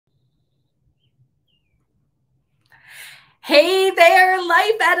Hey there,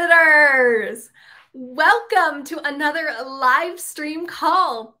 life editors! Welcome to another live stream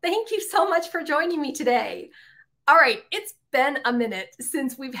call. Thank you so much for joining me today. All right, it's been a minute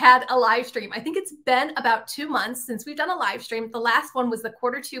since we've had a live stream. I think it's been about 2 months since we've done a live stream. The last one was the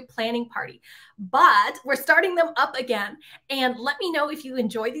Q2 planning party, but we're starting them up again. And let me know if you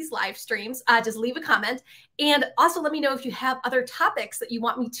enjoy these live streams. Just leave a comment. And also let me know if you have other topics that you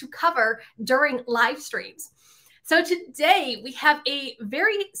want me to cover during live streams. So today we have a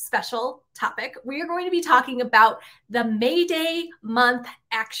very special topic. We are going to be talking about the Mayday month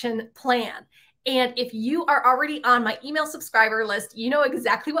action plan. And if you are already on my email subscriber list, you know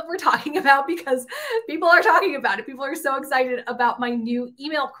exactly what we're talking about because people are talking about it. People are so excited about my new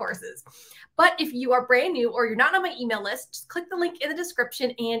email courses. But if you are brand new or you're not on my email list, just click the link in the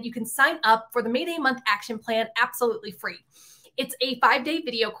description and you can sign up for the Mayday month action plan absolutely free. It's a 5-day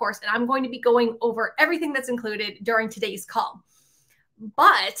video course, and I'm going to be going over everything that's included during today's call.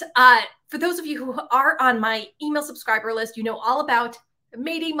 But for those of you who are on my email subscriber list, you know all about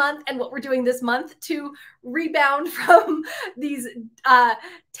Mayday month and what we're doing this month to rebound from these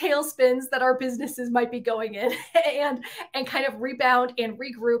tailspins that our businesses might be going in and kind of rebound and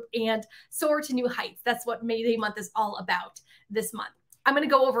regroup and soar to new heights. That's what Mayday month is all about this month. I'm going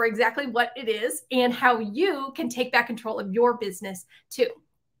to go over exactly what it is and how you can take back control of your business too.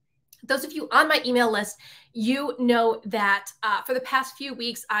 Those of you on my email list, you know that for the past few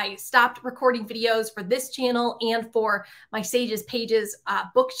weeks, I stopped recording videos for this channel and for my Sages Pages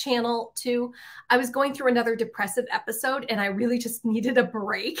book channel too. I was going through another depressive episode and I really just needed a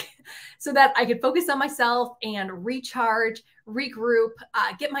break so that I could focus on myself and recharge, regroup,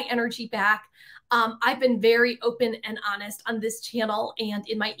 get my energy back. I've been very open and honest on this channel and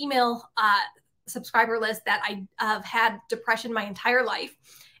in my email subscriber list that I have had depression my entire life.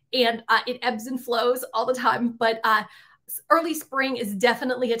 And it ebbs and flows all the time. But early spring is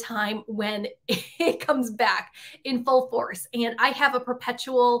definitely a time when it comes back in full force. And I have a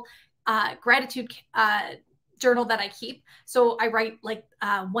perpetual gratitude journal that I keep. So I write like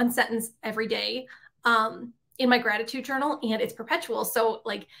one sentence every day in my gratitude journal, and it's perpetual. So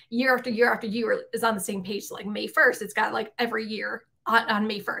like year after year after year is on the same page. So like May 1st, it's got like every year on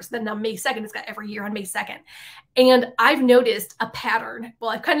May 1st. Then on May 2nd, it's got every year on May 2nd. And I've noticed a pattern.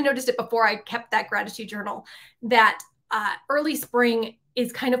 Well, I've kind of noticed it before I kept that gratitude journal, that early spring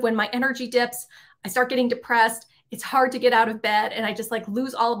is kind of when my energy dips. I start getting depressed. It's hard to get out of bed and I just like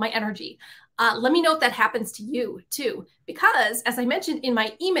lose all of my energy. Let me know if that happens to you too, because as I mentioned in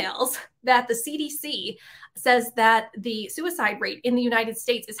my emails, that the CDC says that the suicide rate in the United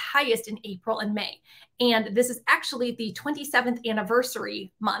States is highest in April and May. And this is actually the 27th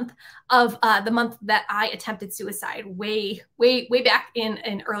anniversary month of the month that I attempted suicide way back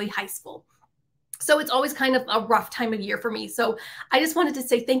in early high school. So it's always kind of a rough time of year for me. So I just wanted to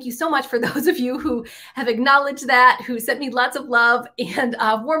say thank you so much for those of you who have acknowledged that, who sent me lots of love and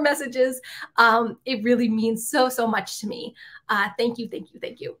warm messages. It really means so much to me. Thank you, thank you,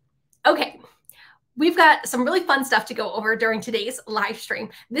 thank you. Okay. We've got some really fun stuff to go over during today's live stream.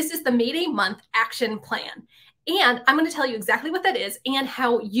 This is the Mayday month action plan. And I'm going to tell you exactly what that is and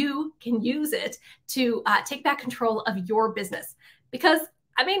how you can use it to take back control of your business. Because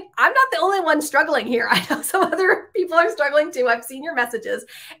I mean, I'm not the only one struggling here. I know some other people are struggling too. I've seen your messages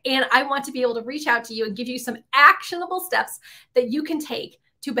and I want to be able to reach out to you and give you some actionable steps that you can take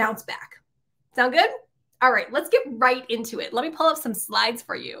to bounce back. Sound good? All right, let's get right into it. Let me pull up some slides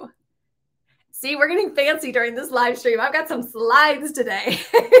for you. See, we're getting fancy during this live stream. I've got some slides today.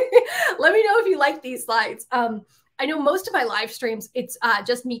 Let me know if you like these slides. I know most of my live streams, it's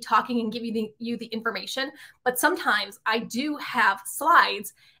just me talking and giving you the information, but sometimes I do have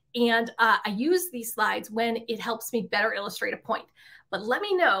slides and I use these slides when it helps me better illustrate a point. But let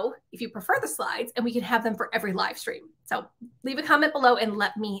me know if you prefer the slides and we can have them for every live stream. So leave a comment below and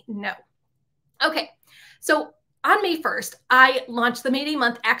let me know. Okay, so on May 1st, I launched the Mayday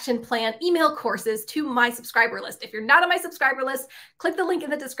Month Action Plan email courses to my subscriber list. If you're not on my subscriber list, click the link in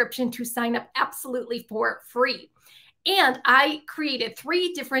the description to sign up absolutely for free. And I created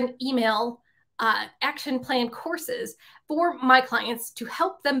 3 different email action plan courses for my clients to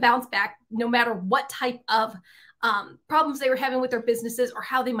help them bounce back no matter what type of problems they were having with their businesses or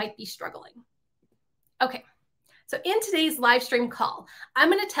how they might be struggling. Okay, so in today's live stream call,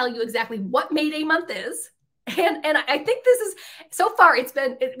 I'm going to tell you exactly what Mayday Month is. And I think this is, so far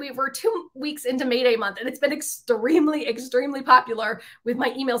we're 2 weeks into Mayday month and it's been extremely popular with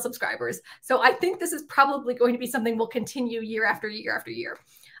my email subscribers. So I think this is probably going to be something we'll continue year after year after year.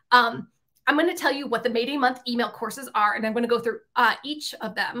 I'm going to tell you what the Mayday month email courses are, and I'm going to go through each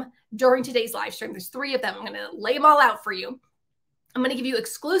of them during today's live stream. There's 3 of them. I'm going to lay them all out for you. I'm going to give you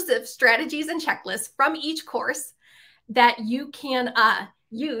exclusive strategies and checklists from each course that you can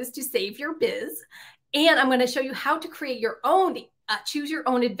use to save your biz. And I'm going to show you how to create your own, choose your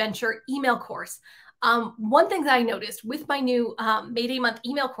own adventure email course. One thing that I noticed with my new Mayday month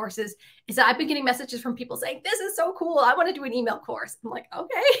email courses is that I've been getting messages from people saying, this is so cool. I want to do an email course. I'm like,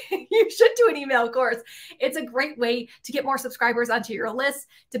 okay, you should do an email course. It's a great way to get more subscribers onto your list,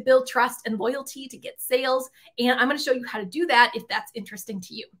 to build trust and loyalty, to get sales. And I'm going to show you how to do that if that's interesting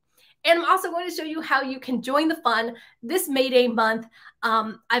to you. And I'm also going to show you how you can join the fun this Mayday month.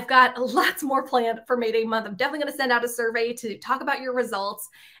 I've got lots more planned for Mayday month. I'm definitely going to send out a survey to talk about your results.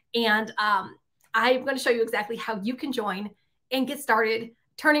 And I'm going to show you exactly how you can join and get started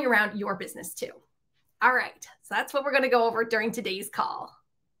turning around your business too. All right, so that's what we're going to go over during today's call.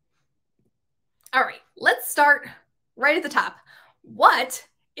 All right, let's start right at the top. What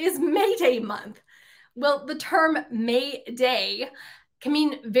is Mayday month? Well, the term Mayday can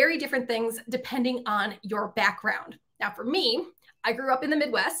mean very different things depending on your background. Now, for me, I grew up in the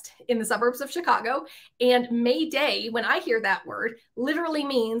Midwest, in the suburbs of Chicago, and Mayday, when I hear that word, literally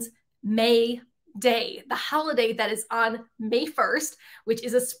means May Day, the holiday that is on May 1st, which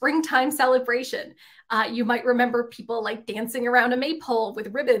is a springtime celebration. You might remember people like dancing around a maypole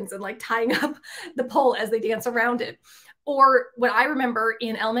with ribbons and like tying up the pole as they dance around it. Or what I remember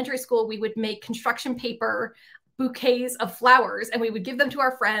in elementary school, we would make construction paper bouquets of flowers and we would give them to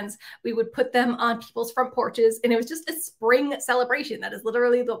our friends. We would put them on people's front porches, and it was just a spring celebration. That is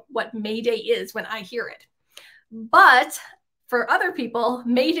literally what May Day is when I hear it. But for other people,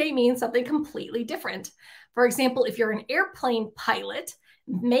 Mayday means something completely different. For example, if you're an airplane pilot,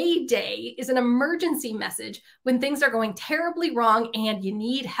 Mayday is an emergency message when things are going terribly wrong and you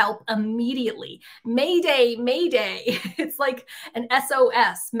need help immediately. Mayday, Mayday. It's like an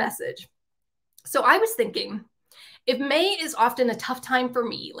SOS message. So I was thinking, if May is often a tough time for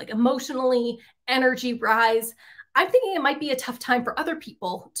me, like emotionally, energy rise, I'm thinking it might be a tough time for other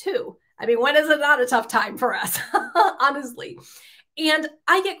people too. I mean, when is it not a tough time for us, honestly? And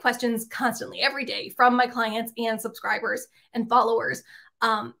I get questions constantly every day from my clients and subscribers and followers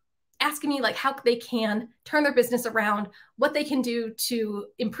asking me like how they can turn their business around, what they can do to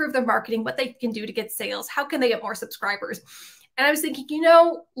improve their marketing, what they can do to get sales, how can they get more subscribers? And I was thinking, you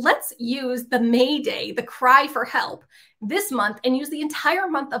know, let's use the Mayday, the cry for help this month, and use the entire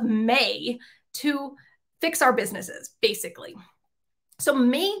month of May to fix our businesses, basically. So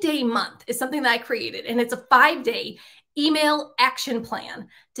Mayday month is something that I created, and it's a 5-day email action plan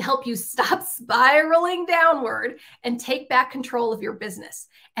to help you stop spiraling downward and take back control of your business.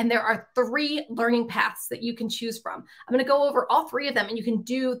 And there are 3 learning paths that you can choose from. I'm going to go over all 3 of them, and you can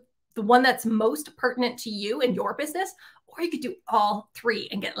do the one that's most pertinent to you and your business, or you could do all 3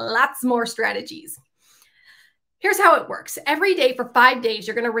 and get lots more strategies. Here's how it works. Every day for 5 days,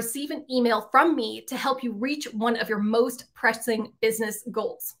 you're going to receive an email from me to help you reach one of your most pressing business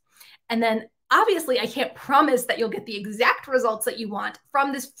goals. And then obviously, I can't promise that you'll get the exact results that you want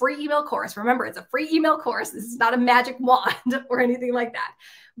from this free email course. Remember, it's a free email course. This is not a magic wand or anything like that.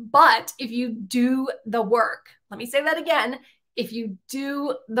 But if you do the work, let me say that again. If you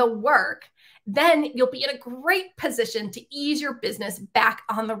do the work, then you'll be in a great position to ease your business back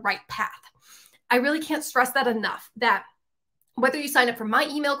on the right path. I really can't stress that enough, that whether you sign up for my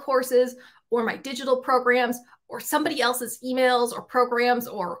email courses or my digital programs or somebody else's emails or programs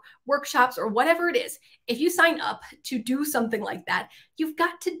or workshops or whatever it is, if you sign up to do something like that, you've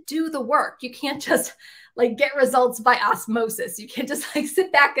got to do the work. You can't just like get results by osmosis. You can't just like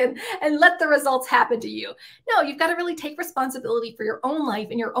sit back and let the results happen to you. No, you've got to really take responsibility for your own life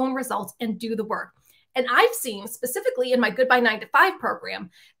and your own results and do the work. And I've seen specifically in my Goodbye 9 to 5 program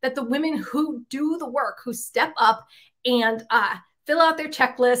that the women who do the work, who step up and fill out their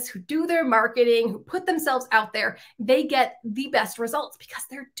checklists, who do their marketing, who put themselves out there, they get the best results because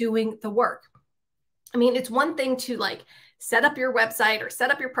they're doing the work. I mean, it's one thing to like set up your website or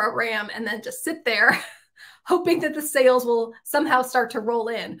set up your program and then just sit there hoping that the sales will somehow start to roll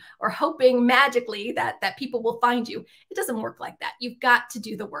in, or hoping magically that people will find you. It doesn't work like that. You've got to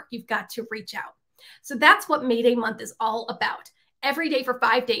do the work. You've got to reach out. So that's what Mayday month is all about. Every day for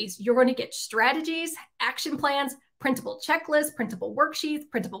 5 days, you're going to get strategies, action plans, printable checklists, printable worksheets,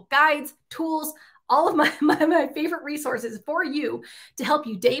 printable guides, tools, all of my favorite resources for you to help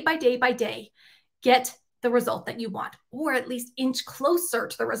you day by day by day get the result that you want, or at least inch closer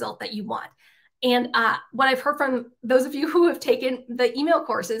to the result that you want. And what I've heard from those of you who have taken the email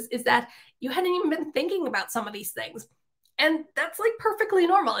courses is that you hadn't even been thinking about some of these things. And that's like perfectly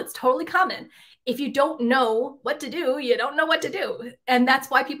normal. It's totally common. If you don't know what to do, you don't know what to do. And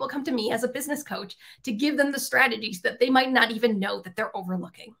that's why people come to me as a business coach, to give them the strategies that they might not even know that they're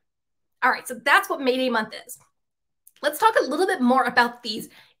overlooking. All right, so that's what Mayday Month is. Let's talk a little bit more about these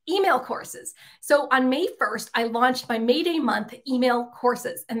email courses. So on May 1st, I launched my Mayday Month email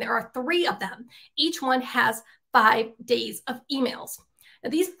courses, and there are 3 of them. Each one has 5 days of emails. Now,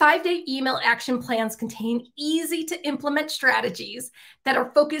 these 5-day email action plans contain easy to implement strategies that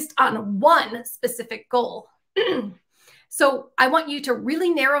are focused on one specific goal. So I want you to really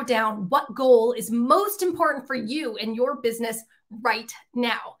narrow down what goal is most important for you and your business right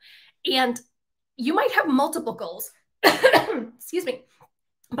now. And you might have multiple goals, excuse me,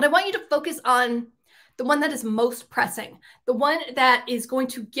 but I want you to focus on the one that is most pressing, the one that is going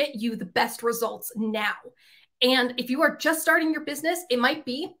to get you the best results now. And if you are just starting your business, it might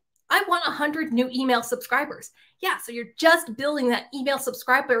be, I want 100 new email subscribers. Yeah, so you're just building that email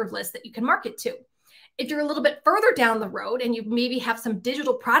subscriber list that you can market to. If you're a little bit further down the road and you maybe have some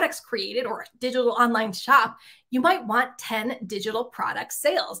digital products created or a digital online shop, you might want 10 digital product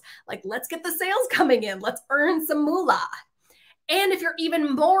sales. Like, let's get the sales coming in. Let's earn some moolah. And if you're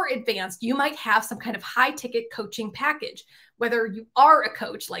even more advanced, you might have some kind of high ticket coaching package, whether you are a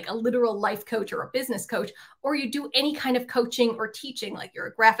coach, like a literal life coach or a business coach, or you do any kind of coaching or teaching, like you're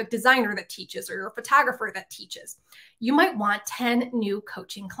a graphic designer that teaches or you're a photographer that teaches. You might want 10 new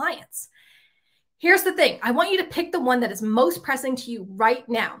coaching clients. Here's the thing. I want you to pick the one that is most pressing to you right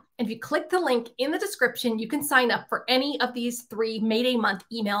now. And if you click the link in the description, you can sign up for any of these 3 Mayday Month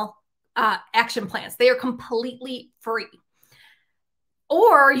email action plans. They are completely free.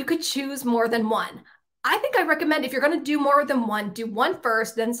 Or you could choose more than one. I think I recommend, if you're going to do more than one, do one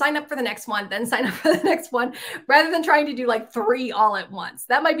first, then sign up for the next one, then sign up for the next one, rather than trying to do like 3 all at once.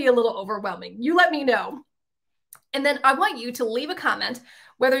 That might be a little overwhelming. You let me know. And then I want you to leave a comment,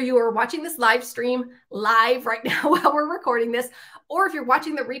 whether you are watching this live stream live right now while we're recording this, or if you're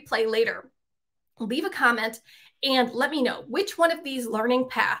watching the replay later. Leave a comment and let me know which one of these learning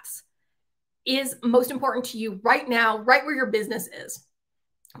paths is most important to you right now, right where your business is.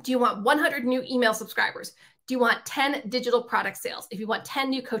 Do you want 100 new email subscribers? Do you want 10 digital product sales? If you want 10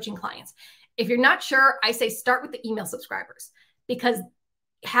 new coaching clients? If you're not sure, I say start with the email subscribers, because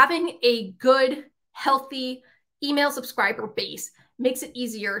having a good, healthy email subscriber base makes it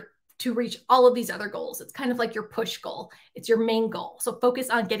easier to reach all of these other goals. It's kind of like your push goal. It's your main goal. So focus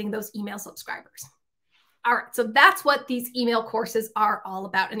on getting those email subscribers. All right, so that's what these email courses are all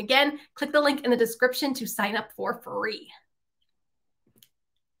about. And again, click the link in the description to sign up for free.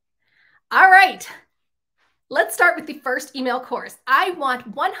 All right, let's start with the first email course. I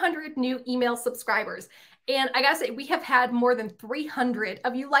want 100 new email subscribers. And I gotta say, we have had more than 300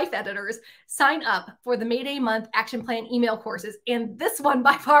 of you life editors sign up for the Mayday Month Action Plan email courses. And this one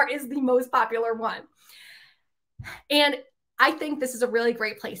by far is the most popular one. And I think this is a really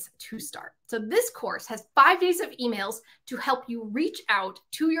great place to start. So this course has 5 days of emails to help you reach out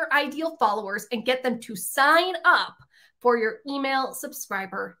to your ideal followers and get them to sign up for your email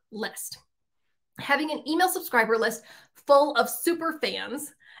subscriber list. Having an email subscriber list full of super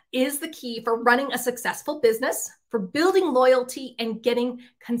fans is the key for running a successful business, for building loyalty, and getting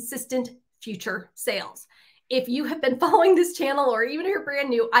consistent future sales. If you have been following this channel, or even if you're brand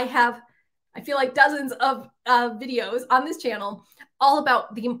new, I feel like dozens of videos on this channel all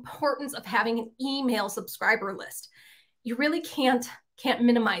about the importance of having an email subscriber list. You really can't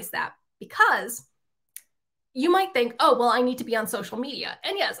minimize that, because you might think, oh, well, I need to be on social media.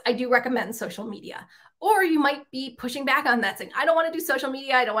 And yes, I do recommend social media. Or you might be pushing back on that, saying, I don't want to do social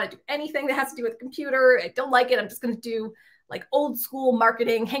media. I don't want to do anything that has to do with the computer. I don't like it. I'm just going to do like old school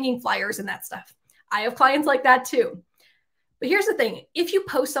marketing, hanging flyers and that stuff. I have clients like that too. But here's the thing. If you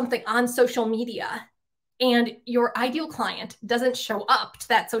post something on social media and your ideal client doesn't show up to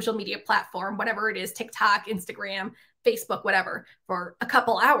that social media platform, whatever it is, TikTok, Instagram, Facebook, whatever, for a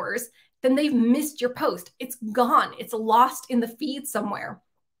couple hours, then they've missed your post. It's gone. It's lost in the feed somewhere.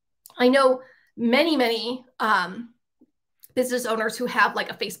 I know many business owners who have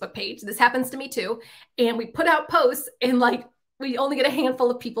like a Facebook page. This happens to me too. And we put out posts and like we only get a handful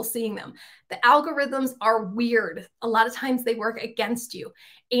of people seeing them. The algorithms are weird. A lot of times they work against you.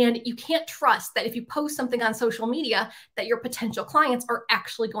 And you can't trust that if you post something on social media that your potential clients are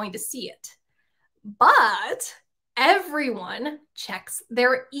actually going to see it. But everyone checks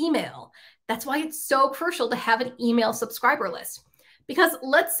their email. That's why it's so crucial to have an email subscriber list. Because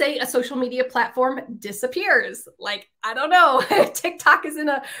let's say a social media platform disappears. Like, I don't know, TikTok is in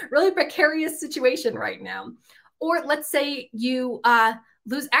a really precarious situation right now. Or let's say you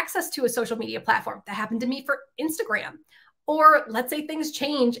lose access to a social media platform. That happened to me for Instagram. Or let's say things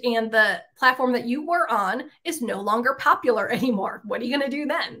change and the platform that you were on is no longer popular anymore. What are you going to do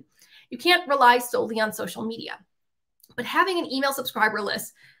then? You can't rely solely on social media. But having an email subscriber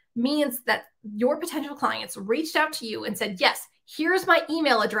list means that your potential clients reached out to you and said, yes, here's my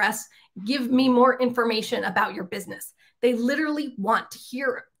email address. Give me more information about your business. They literally want to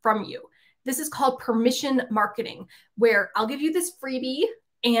hear from you. This is called permission marketing, where I'll give you this freebie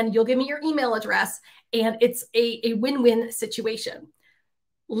and you'll give me your email address, and it's a win-win situation.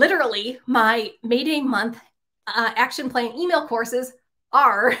 Literally, my Mayday month action plan email courses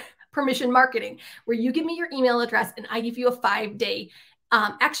are permission marketing, where you give me your email address and I give you a 5-day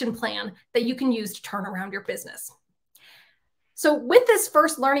action plan that you can use to turn around your business. So with this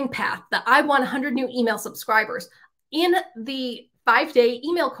first learning path, the I want 100 new email subscribers, in the 5-day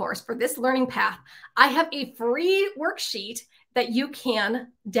email course for this learning path, I have a free worksheet that you can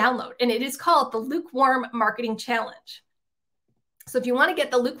download, and it is called the Lukewarm Marketing Challenge. So if you want to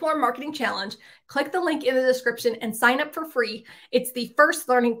get the Lukewarm Marketing Challenge, click the link in the description and sign up for free. It's the first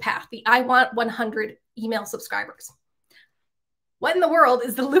learning path, the I want 100 email subscribers. What in the world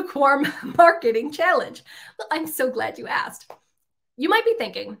is the Lukewarm Marketing Challenge? Well, I'm so glad you asked. You might be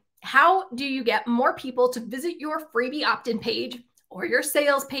thinking, how do you get more people to visit your freebie opt-in page or your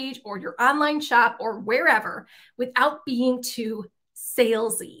sales page or your online shop or wherever without being too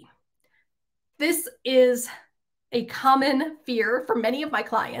salesy? This is a common fear for many of my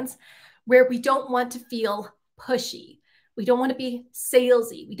clients, where we don't want to feel pushy. We don't want to be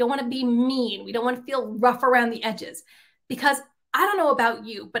salesy. We don't want to be mean. We don't want to feel rough around the edges. Because I don't know about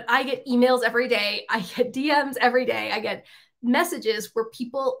you, but I get emails every day. I get DMs every day. I get messages where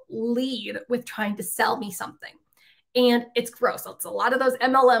people lead with trying to sell me something. And it's gross. It's a lot of those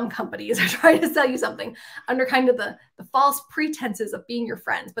MLM companies are trying to sell you something under kind of the false pretenses of being your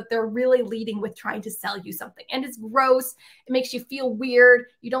friends, but they're really leading with trying to sell you something. And it's gross. It makes you feel weird.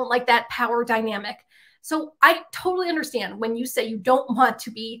 You don't like that power dynamic. So I totally understand when you say you don't want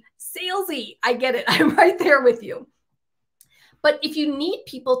to be salesy. I get it. I'm right there with you. But if you need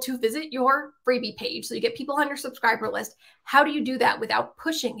people to visit your freebie page, so you get people on your subscriber list, how do you do that without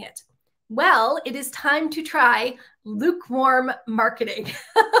pushing it? Well, it is time to try lukewarm marketing.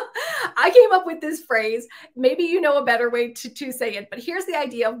 I came up with this phrase. Maybe you know a better way to say it, but here's the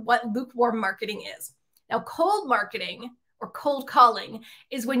idea of what lukewarm marketing is. Now, cold marketing or cold calling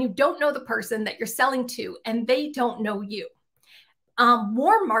is when you don't know the person that you're selling to and they don't know you.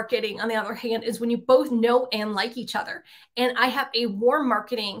 Warm marketing, on the other hand, is when you both know and like each other. And I have a warm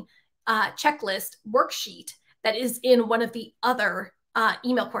marketing checklist worksheet that is in one of the other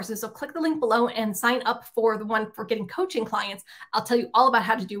email courses. So click the link below and sign up for the one for getting coaching clients. I'll tell you all about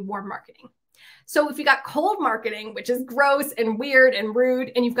how to do warm marketing. So if you got cold marketing, which is gross and weird and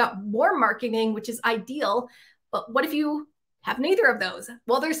rude, and you've got warm marketing, which is ideal, but what if you have neither of those?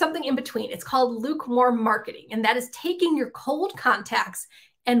 Well, there's something in between. It's called lukewarm marketing, and that is taking your cold contacts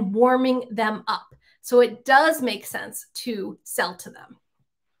and warming them up. So it does make sense to sell to them.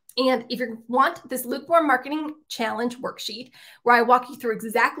 And if you want this Lukewarm Marketing Challenge worksheet, where I walk you through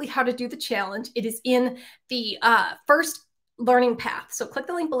exactly how to do the challenge, it is in the first learning path. So click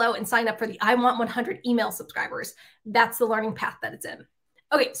the link below and sign up for the I Want 100 email subscribers. That's the learning path that it's in.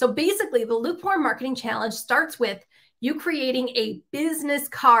 Okay, so basically the Lukewarm Marketing Challenge starts with you creating a business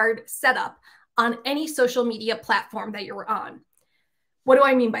card setup on any social media platform that you're on. What do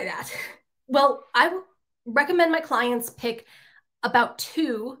I mean by that? Well, I recommend my clients pick about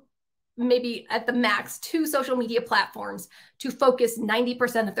 2, maybe at the max, 2 social media platforms to focus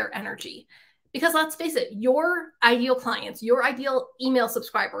 90% of their energy. Because let's face it, your ideal clients, your ideal email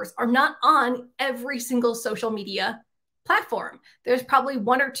subscribers are not on every single social media platform. There's probably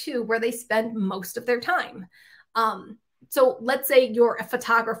 1 or 2 where they spend most of their time. So let's say you're a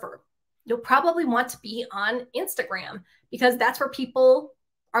photographer. You'll probably want to be on Instagram because that's where people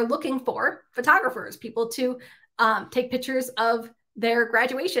are looking for photographers, people to take pictures of their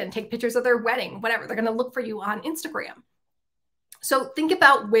graduation, take pictures of their wedding, whatever. They're going to look for you on Instagram. So think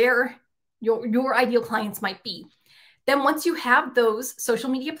about where your ideal clients might be. Then once you have those social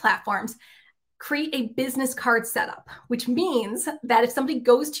media platforms, create a business card setup, which means that if somebody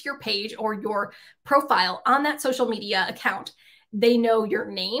goes to your page or your profile on that social media account, they know your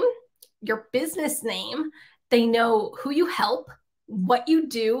name, your business name, they know who you help, what you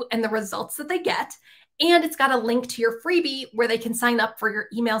do, and the results that they get. And it's got a link to your freebie where they can sign up for your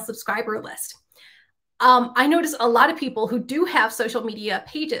email subscriber list. I notice a lot of people who do have social media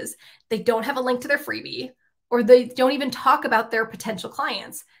pages, they don't have a link to their freebie, or they don't even talk about their potential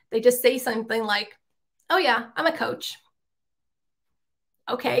clients. They just say something like, oh yeah, I'm a coach.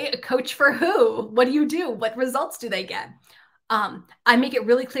 Okay, a coach for who? What do you do? What results do they get? I make it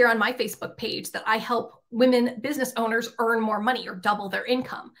really clear on my Facebook page that I help women business owners earn more money or double their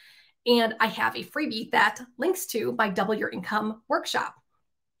income. And I have a freebie that links to my Double Your Income workshop.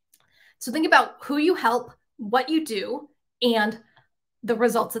 So think about who you help, what you do, and the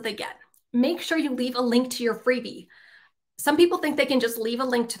results that they get. Make sure you leave a link to your freebie. Some people think they can just leave a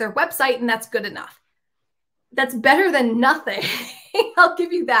link to their website and that's good enough. That's better than nothing. I'll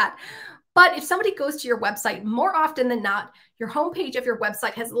give you that. But if somebody goes to your website, more often than not, your homepage of your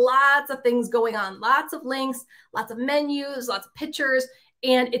website has lots of things going on, lots of links, lots of menus, lots of pictures,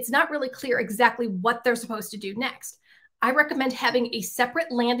 and it's not really clear exactly what they're supposed to do next. I recommend having a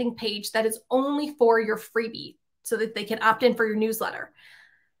separate landing page that is only for your freebie so that they can opt in for your newsletter,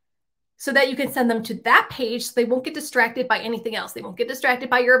 so that you can send them to that page so they won't get distracted by anything else. They won't get distracted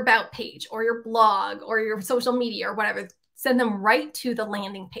by your about page or your blog or your social media or whatever. Send them right to the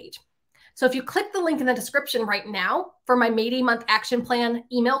landing page. So if you click the link in the description right now for my Mayday Month Action Plan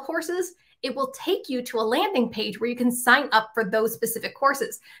email courses, it will take you to a landing page where you can sign up for those specific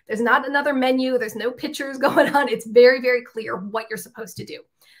courses. There's not another menu. There's no pictures going on. It's very, very clear what you're supposed to do.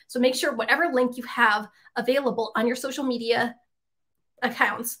 So make sure whatever link you have available on your social media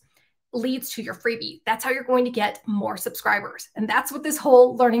accounts leads to your freebie. That's how you're going to get more subscribers. And that's what this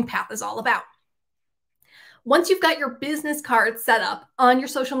whole learning path is all about. Once you've got your business card set up on your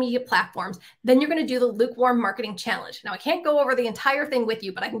social media platforms, then you're going to do the Lukewarm Marketing Challenge. Now, I can't go over the entire thing with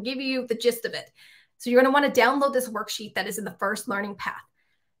you, but I can give you the gist of it. So you're going to want to download this worksheet that is in the first learning path.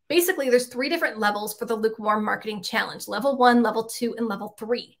 Basically, there's 3 different levels for the Lukewarm Marketing Challenge: level 1, level 2, and level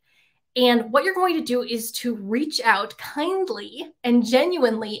 3. And what you're going to do is to reach out kindly and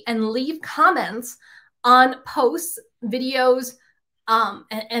genuinely and leave comments on posts, videos,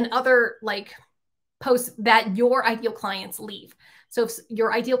 and other posts that your ideal clients leave. So if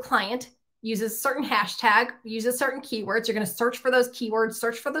your ideal client uses certain hashtag, uses certain keywords, you're going to search for those keywords,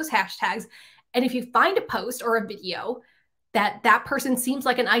 search for those hashtags. And if you find a post or a video that person seems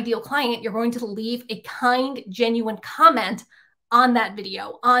like an ideal client, you're going to leave a kind, genuine comment on that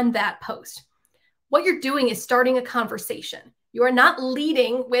video, on that post. What you're doing is starting a conversation. You are not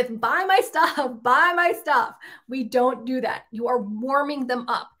leading with buy my stuff, buy my stuff. We don't do that. You are warming them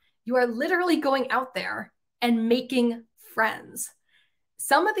up. You are literally going out there and making friends.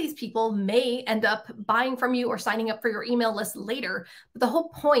 Some of these people may end up buying from you or signing up for your email list later, but the whole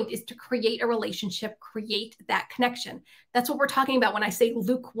point is to create a relationship, create that connection. That's what we're talking about when I say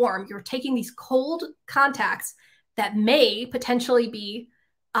lukewarm. You're taking these cold contacts that may potentially be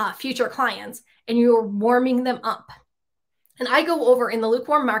future clients, and you're warming them up. And I go over in the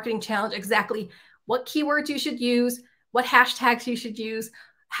Lukewarm Marketing Challenge exactly what keywords you should use, what hashtags you should use,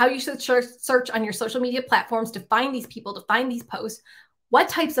 how you should search on your social media platforms to find these people, to find these posts, what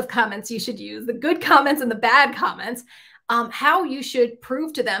types of comments you should use, the good comments and the bad comments, how you should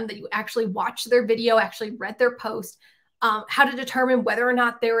prove to them that you actually watched their video, actually read their post, how to determine whether or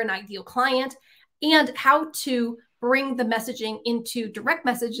not they're an ideal client, and how to bring the messaging into direct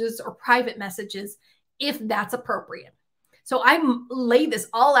messages or private messages if that's appropriate. So I lay this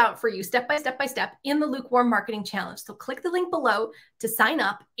all out for you step by step in the Lukewarm Marketing Challenge. So click the link below to sign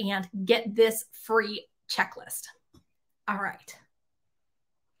up and get this free checklist. All right.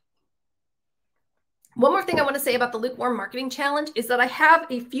 One more thing I want to say about the Lukewarm Marketing Challenge is that I have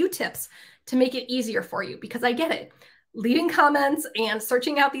a few tips to make it easier for you, because I get it. Leaving comments and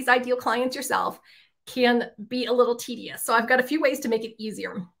searching out these ideal clients yourself can be a little tedious. So I've got a few ways to make it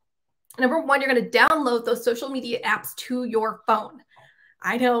easier. Number 1, you're going to download those social media apps to your phone.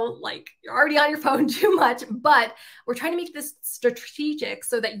 I know, you're already on your phone too much, but we're trying to make this strategic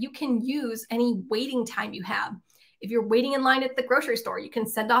so that you can use any waiting time you have. If you're waiting in line at the grocery store, you can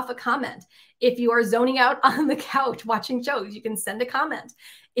send off a comment. If you are zoning out on the couch watching shows, you can send a comment.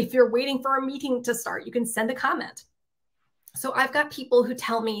 If you're waiting for a meeting to start, you can send a comment. So I've got people who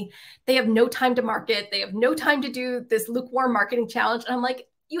tell me they have no time to market. They have no time to do this Lukewarm Marketing Challenge. And I'm like,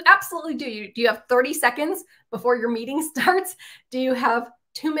 you absolutely do. Do you have 30 seconds before your meeting starts? Do you have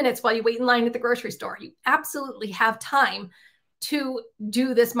 2 minutes while you wait in line at the grocery store? You absolutely have time to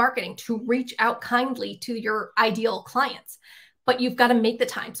do this marketing, to reach out kindly to your ideal clients. But you've got to make the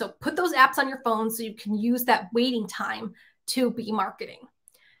time. So put those apps on your phone so you can use that waiting time to be marketing.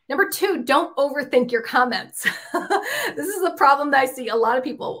 Number 2, don't overthink your comments. This is a problem that I see a lot of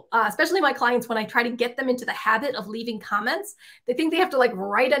people, especially my clients, when I try to get them into the habit of leaving comments. They think they have to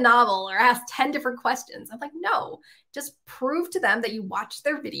write a novel or ask 10 different questions. I'm like, no, just prove to them that you watched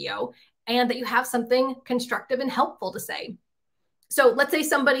their video and that you have something constructive and helpful to say. So let's say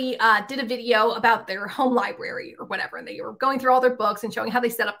somebody did a video about their home library or whatever, and they were going through all their books and showing how they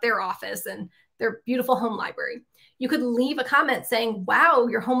set up their office and their beautiful home library. You could leave a comment saying, wow,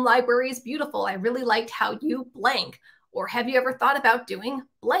 your home library is beautiful. I really liked how you blank. Or have you ever thought about doing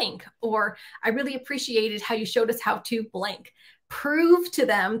blank? Or I really appreciated how you showed us how to blank. Prove to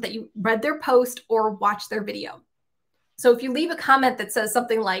them that you read their post or watched their video. So if you leave a comment that says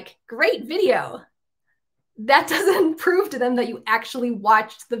something like, great video, that doesn't prove to them that you actually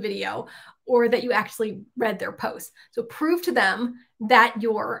watched the video or that you actually read their post. So prove to them that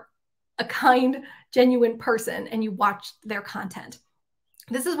you're a kind, genuine person and you watched their content.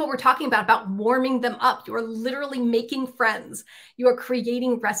 This is what we're talking about warming them up. You are literally making friends. You are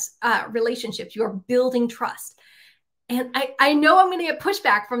creating relationships. You are building trust. And I know I'm going to get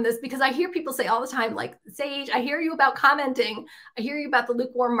pushback from this because I hear people say all the time, like, Sage, I hear you about commenting. I hear you about the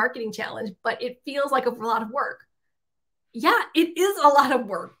lukewarm marketing challenge, but it feels like a lot of work. Yeah, it is a lot of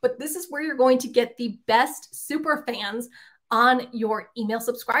work, but this is where you're going to get the best super fans on your email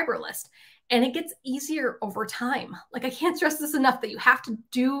subscriber list. And it gets easier over time. Like, I can't stress this enough that you have to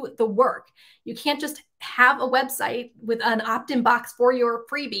do the work. You can't just have a website with an opt-in box for your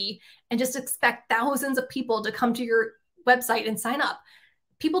freebie and just expect thousands of people to come to your website and sign up.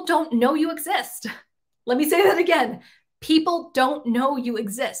 People don't know you exist. Let me say that again. People don't know you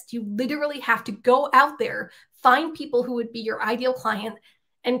exist. You literally have to go out there, find people who would be your ideal client,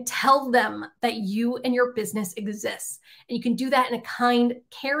 and tell them that you and your business exists. And you can do that in a kind,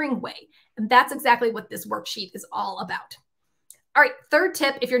 caring way. And that's exactly what this worksheet is all about. All right, third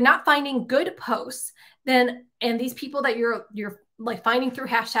tip, if you're not finding good posts, then, and these people that you're like finding through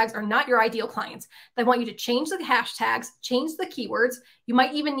hashtags are not your ideal clients, I want you to change the hashtags, change the keywords. You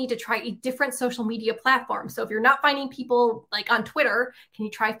might even need to try a different social media platform. So if you're not finding people like on Twitter, can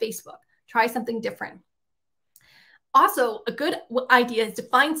you try Facebook? Try something different. Also, a good idea is to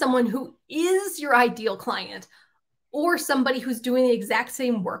find someone who is your ideal client or somebody who's doing the exact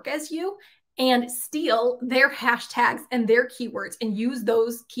same work as you and steal their hashtags and their keywords and use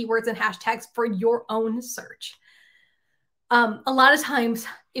those keywords and hashtags for your own search. A lot of times,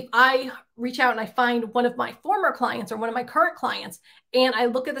 if I reach out and I find one of my former clients or one of my current clients, and I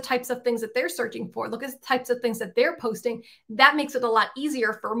look at the types of things that they're searching for, look at the types of things that they're posting, that makes it a lot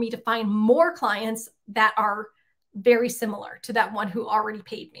easier for me to find more clients that are very similar to that one who already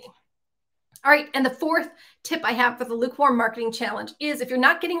paid me. All right, and the fourth tip I have for the lukewarm marketing challenge is if you're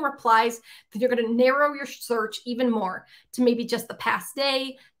not getting replies, then you're going to narrow your search even more to maybe just the past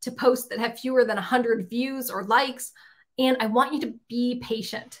day, to posts that have fewer than 100 views or likes. And I want you to be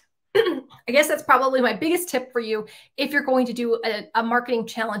patient. I guess that's probably my biggest tip for you if you're going to do a marketing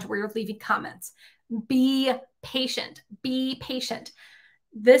challenge where you're leaving comments. Be patient. Be patient.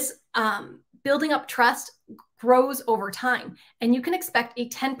 This building up trust grows over time, and you can expect a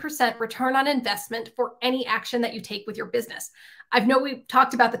 10% return on investment for any action that you take with your business. I know we've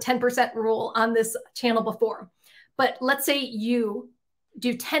talked about the 10% rule on this channel before, but let's say you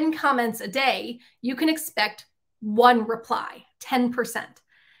do 10 comments a day, you can expect one reply, 10%.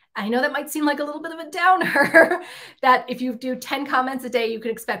 I know that might seem like a little bit of a downer that if you do 10 comments a day, you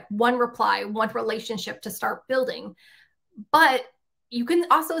can expect one reply, one relationship to start building, but you can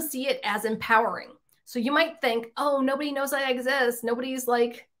also see it as empowering. So you might think, oh, nobody knows I exist. Nobody's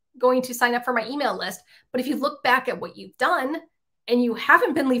like going to sign up for my email list. But if you look back at what you've done and you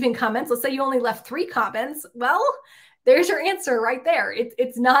haven't been leaving comments, let's say you only left 3 comments, well, there's your answer right there.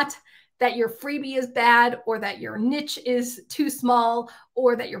 It's not that your freebie is bad or that your niche is too small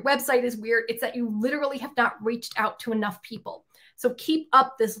or that your website is weird. It's that you literally have not reached out to enough people. So keep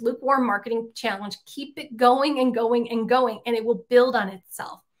up this lukewarm marketing challenge. Keep it going and going and going, and it will build on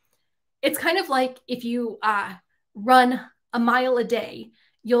itself. It's kind of like if you run a mile a day,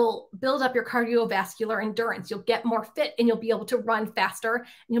 you'll build up your cardiovascular endurance. You'll get more fit and you'll be able to run faster and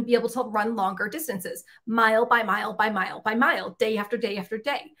you'll be able to run longer distances, mile by mile by mile by mile, day after day after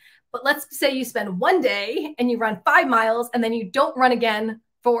day. But let's say you spend one day and you run 5 miles and then you don't run again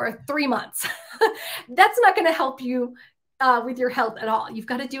for 3 months. That's not going to help you with your health at all. You've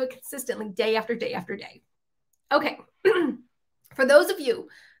got to do it consistently day after day after day. Okay. For those of you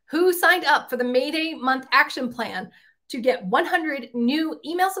who signed up for the Mayday month action plan to get 100 new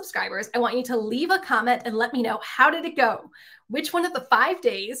email subscribers, I want you to leave a comment and let me know, how did it go? Which one of the 5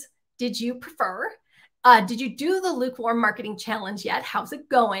 days did you prefer? Did you do the lukewarm marketing challenge yet? How's it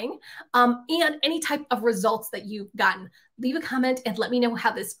going? And any type of results that you've gotten. Leave a comment and let me know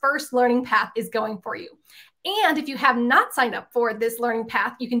how this first learning path is going for you. And if you have not signed up for this learning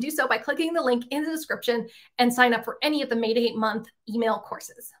path, you can do so by clicking the link in the description and sign up for any of the Mayday month email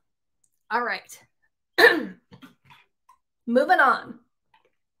courses. All right. Moving on.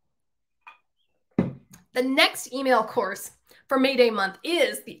 The next email course for Mayday month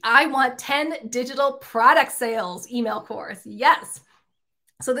is the I Want 10 Digital Product Sales email course. Yes.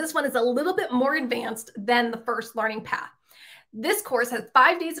 So this one is a little bit more advanced than the first learning path. This course has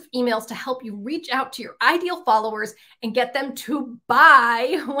 5 days of emails to help you reach out to your ideal followers and get them to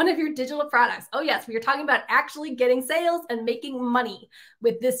buy one of your digital products. Oh yes, we are talking about actually getting sales and making money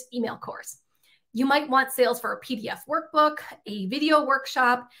with this email course. You might want sales for a PDF workbook, a video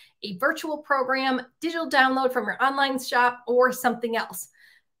workshop, a virtual program, digital download from your online shop, or something else.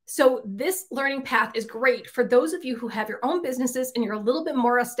 So this learning path is great for those of you who have your own businesses and you're a little bit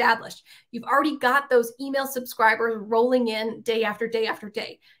more established. You've already got those email subscribers rolling in day after day after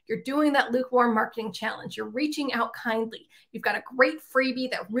day. You're doing that lukewarm marketing challenge. You're reaching out kindly. You've got a great freebie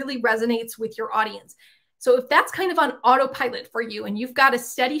that really resonates with your audience. So if that's kind of on autopilot for you and you've got a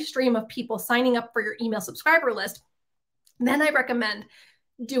steady stream of people signing up for your email subscriber list, then I recommend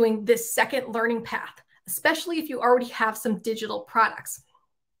doing this second learning path, especially if you already have some digital products.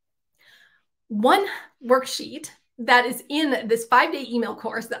 One worksheet that is in this 5-day email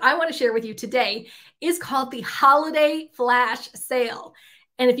course that I want to share with you today is called the Holiday Flash Sale.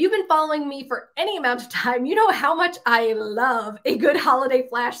 And if you've been following me for any amount of time, you know how much I love a good holiday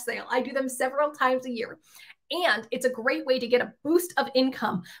flash sale. I do them several times a year. And it's a great way to get a boost of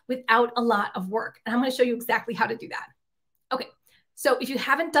income without a lot of work. And I'm going to show you exactly how to do that. Okay, so if you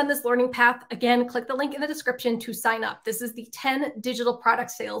haven't done this learning path, again, click the link in the description to sign up. This is the 10 digital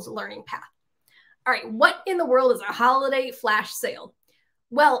product sales learning path. All right, what in the world is a holiday flash sale?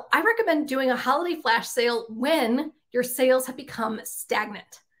 Well, I recommend doing a holiday flash sale when your sales have become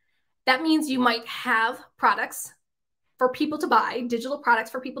stagnant. That means you might have products for people to buy, digital products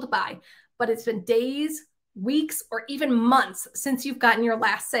for people to buy, but it's been days, weeks, or even months since you've gotten your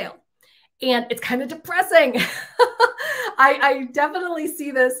last sale. And it's kind of depressing. I definitely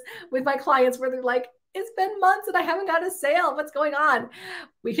see this with my clients where they're like, it's been months and I haven't got a sale. What's going on?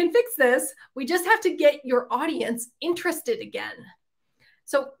 We can fix this. We just have to get your audience interested again.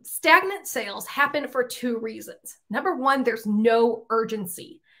 So stagnant sales happen for 2 reasons. Number one, there's no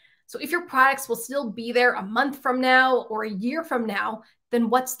urgency. So if your products will still be there a month from now or a year from now, then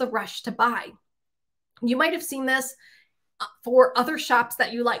what's the rush to buy? You might have seen this for other shops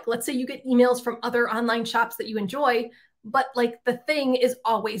that you like. Let's say you get emails from other online shops that you enjoy, but like the thing is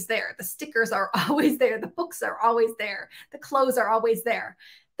always there. The stickers are always there. The books are always there. The clothes are always there.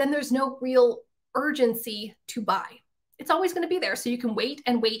 Then there's no real urgency to buy. It's always going to be there. So you can wait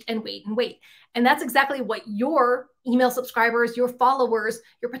and wait and wait and wait. And that's exactly what your email subscribers, your followers,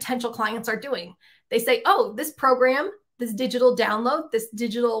 your potential clients are doing. They say, oh, this program, this digital download, this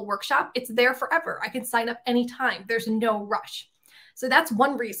digital workshop, it's there forever. I can sign up anytime. There's no rush. So that's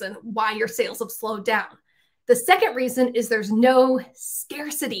one reason why your sales have slowed down. The second reason is there's no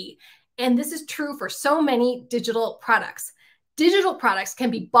scarcity. And this is true for so many digital products. Digital products can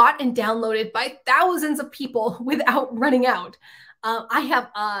be bought and downloaded by thousands of people without running out. I have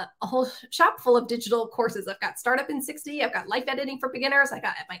a whole shop full of digital courses. I've got Startup in 60. I've got Life Editing for Beginners. I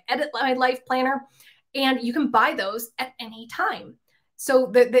got my Edit My Life Planner. And you can buy those at any time. So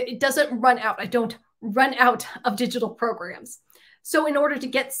that it doesn't run out. I don't run out of digital programs. So in order to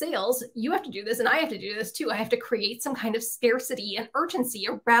get sales, you have to do this, and I have to do this too. I have to create some kind of scarcity and urgency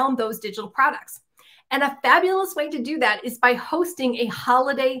around those digital products. And a fabulous way to do that is by hosting a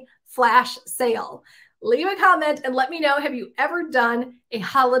holiday flash sale. Leave a comment and let me know, have you ever done a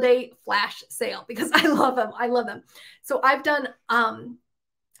holiday flash sale? Because I love them. I love them. So I've done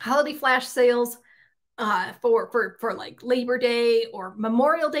holiday flash sales for like Labor Day, or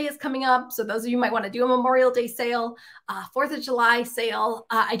Memorial Day is coming up. So those of you might want to do a Memorial Day sale, 4th of July sale.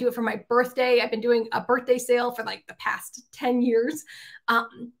 I do it for my birthday. I've been doing a birthday sale for like the past 10 years.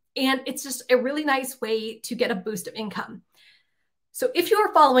 And it's just a really nice way to get a boost of income. So if you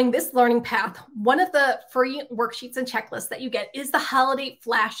are following this learning path, one of the free worksheets and checklists that you get is the holiday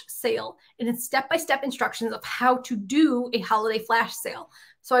flash sale. And it's step-by-step instructions of how to do a holiday flash sale.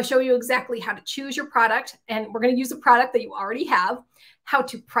 So I show you exactly how to choose your product, and we're going to use a product that you already have, how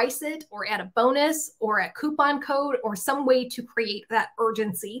to price it or add a bonus or a coupon code or some way to create that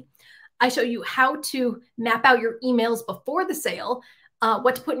urgency. I show you how to map out your emails before the sale,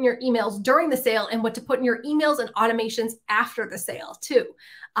 what to put in your emails during the sale, and what to put in your emails and automations after the sale too,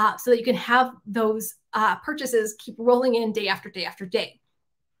 so that you can have those purchases keep rolling in day after day after day.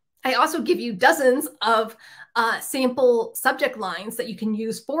 I also give you dozens of sample subject lines that you can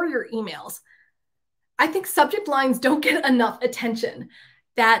use for your emails. I think subject lines don't get enough attention.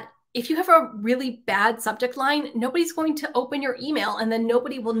 That if you have a really bad subject line, nobody's going to open your email and then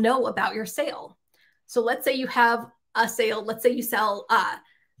nobody will know about your sale. So let's say you have a sale. Let's say you sell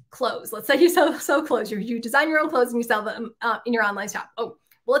clothes. Let's say you sell clothes. You design your own clothes and you sell them in your online shop. Oh,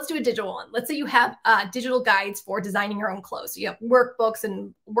 well, let's do a digital one. Let's say you have digital guides for designing your own clothes. So you have workbooks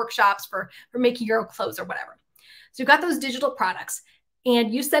and workshops for making your own clothes or whatever. So you've got those digital products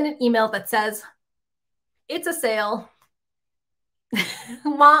and you send an email that says, it's a sale.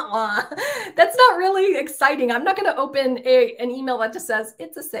 Wah, wah. That's not really exciting. I'm not going to open an email that just says,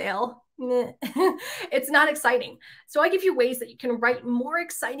 it's a sale. It's not exciting. So I give you ways that you can write more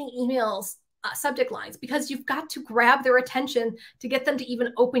exciting emails, subject lines, because you've got to grab their attention to get them to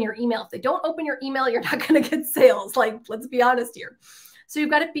even open your email. If they don't open your email, you're not going to get sales. Like, let's be honest here. So you've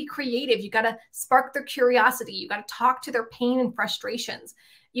got to be creative. You've got to spark their curiosity. You've got to talk to their pain and frustrations.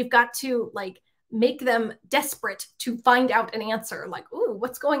 You've got to make them desperate to find out an answer. Like, ooh,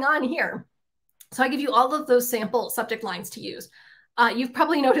 what's going on here? So I give you all of those sample subject lines to use. You've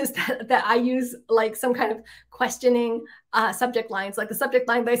probably noticed that I use some kind of questioning subject lines. Like the subject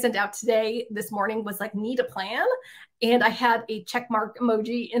line that I sent out this morning was need a plan. And I had a check mark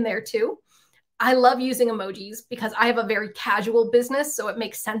emoji in there too. I love using emojis because I have a very casual business. So it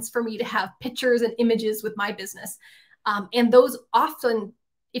makes sense for me to have pictures and images with my business. And those often,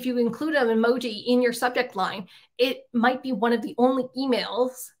 if you include an emoji in your subject line, it might be one of the only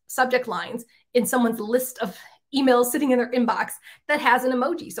emails, subject lines, in someone's list of emails sitting in their inbox that has an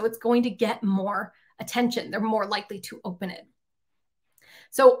emoji. So it's going to get more attention. They're more likely to open it.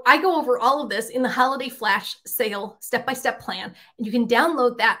 So I go over all of this in the holiday flash sale step-by-step plan, and you can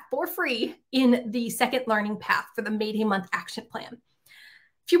download that for free in the second learning path for the Mayday month action plan.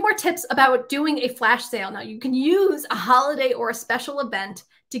 A few more tips about doing a flash sale. Now you can use a holiday or a special event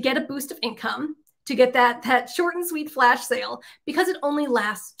to get a boost of income, to get that short and sweet flash sale, because it only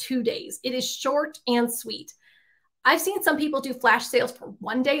lasts 2 days. It is short and sweet. I've seen some people do flash sales for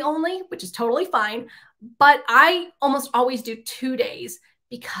 1 day only, which is totally fine. But I almost always do 2 days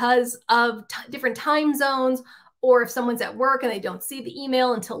because of different time zones, or if someone's at work and they don't see the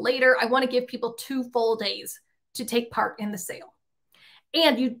email until later, I want to give people 2 full days to take part in the sale.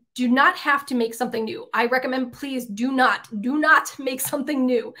 And you do not have to make something new. I recommend, please do not make something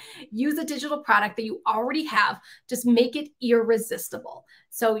new. Use a digital product that you already have. Just make it irresistible.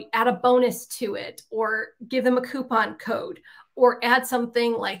 So add a bonus to it, or give them a coupon code, or add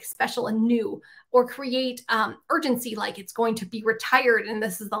something like special and new, or create urgency, like it's going to be retired and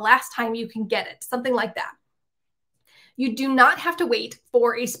this is the last time you can get it, something like that. You do not have to wait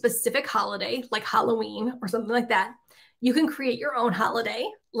for a specific holiday like Halloween or something like that. You can create your own holiday,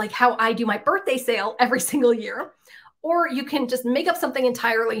 like how I do my birthday sale every single year, or you can just make up something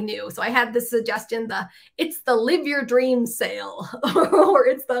entirely new. So I had this suggestion, it's the Live Your Dreams sale, or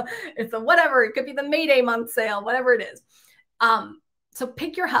it's the whatever, it could be the Mayday month sale, whatever it is. So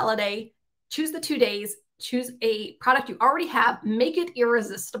pick your holiday, choose the 2 days, choose a product you already have, make it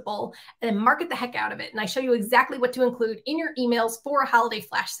irresistible, and then market the heck out of it. And I show you exactly what to include in your emails for a holiday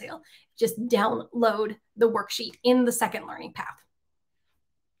flash sale. Just download the worksheet in the second learning path.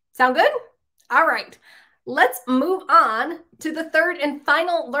 Sound good? All right. Let's move on to the third and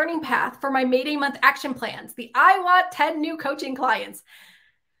final learning path for my Mayday month action plans, the I Want 10 New Coaching Clients.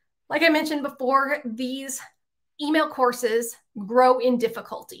 Like I mentioned before, these email courses grow in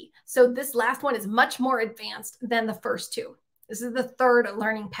difficulty. So this last one is much more advanced than the first two. This is the third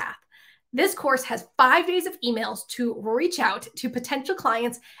learning path. This course has 5 days of emails to reach out to potential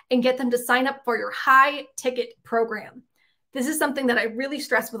clients and get them to sign up for your high ticket program. This is something that I really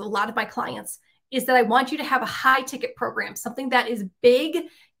stress with a lot of my clients, is that I want you to have a high ticket program, something that is big,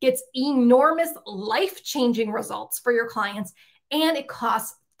 gets enormous life-changing results for your clients, and it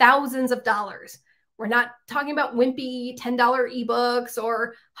costs thousands of dollars. We're not talking about wimpy $10 ebooks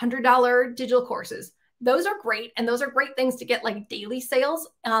or $100 digital courses. Those are great, and those are great things to get like daily sales.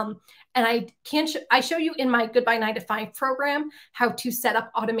 And I show you in my Goodbye 9 to 5 program how to set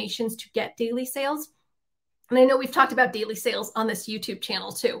up automations to get daily sales. And I know we've talked about daily sales on this YouTube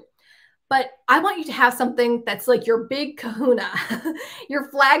channel too. But I want you to have something that's like your big kahuna,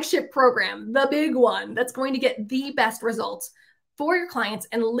 your flagship program, the big one that's going to get the best results for your clients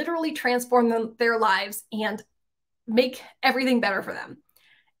and literally transform their lives and make everything better for them.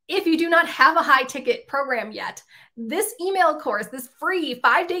 If you do not have a high ticket program yet, this email course, this free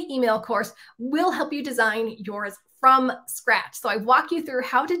 5-day email course, will help you design yours from scratch. So I walk you through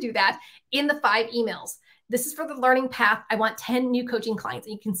how to do that in the 5 emails. This is for the learning path. I want 10 new coaching clients,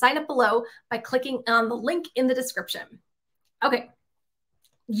 and you can sign up below by clicking on the link in the description. Okay,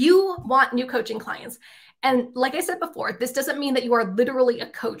 You want new coaching clients. And like I said before, this doesn't mean that you are literally a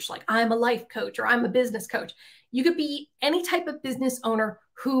coach, like I'm a life coach or I'm a business coach. You could be any type of business owner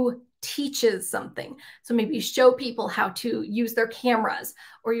who teaches something. So maybe you show people how to use their cameras,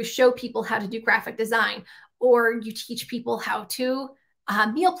 or you show people how to do graphic design, or you teach people how to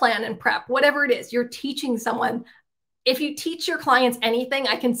meal plan and prep, whatever it is, you're teaching someone. If you teach your clients anything,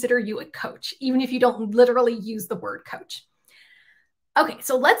 I consider you a coach, even if you don't literally use the word coach. Okay,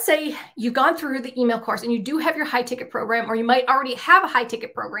 so let's say you've gone through the email course and you do have your high ticket program, or you might already have a high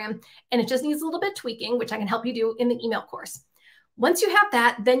ticket program and it just needs a little bit tweaking, which I can help you do in the email course. Once you have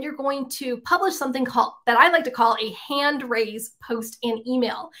that, then you're going to publish something that I like to call a hand raise post in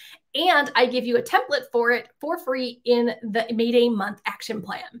email. And I give you a template for it for free in the Mayday month action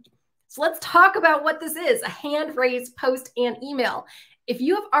plan. So let's talk about what this is, a hand raise post and email. If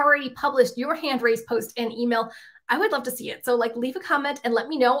you have already published your hand raise post and email, I would love to see it. So like leave a comment and let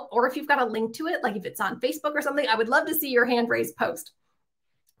me know, or if you've got a link to it, like if it's on Facebook or something, I would love to see your hand raise post.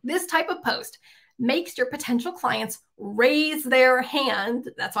 This type of post makes your potential clients raise their hand.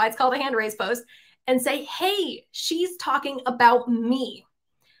 That's why it's called a hand raise post, and say, hey, she's talking about me.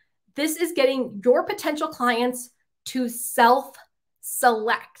 This is getting your potential clients to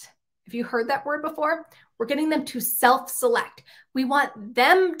self-select. Have you heard that word before? We're getting them to self-select. We want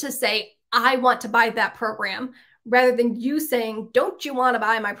them to say, I want to buy that program, rather than you saying, don't you want to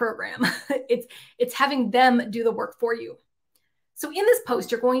buy my program? It's having them do the work for you. So in this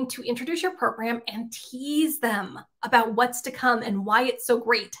post, you're going to introduce your program and tease them about what's to come and why it's so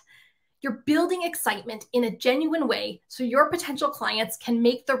great. You're building excitement in a genuine way so your potential clients can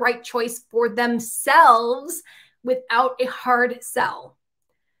make the right choice for themselves without a hard sell.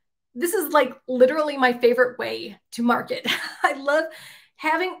 This is like literally my favorite way to market. I love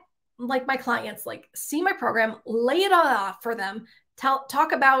having like my clients like see my program, lay it all out for them,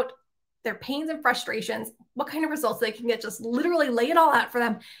 talk about their pains and frustrations, what kind of results they can get, just literally lay it all out for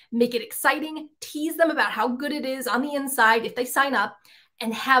them, make it exciting, tease them about how good it is on the inside if they sign up,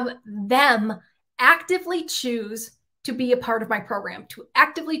 and have them actively choose to be a part of my program, to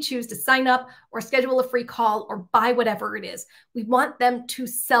actively choose to sign up or schedule a free call or buy whatever it is. We want them to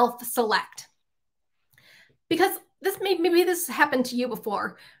self-select. Because maybe this happened to you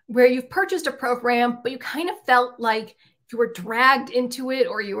before, where you've purchased a program, but you kind of felt like you were dragged into it,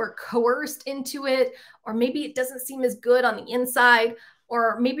 or you were coerced into it, or maybe it doesn't seem as good on the inside,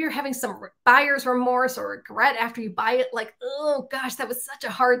 or maybe you're having some buyer's remorse or regret after you buy it, like, oh gosh, that was such a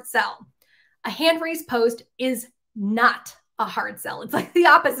hard sell. A hand raised post is not a hard sell. It's like the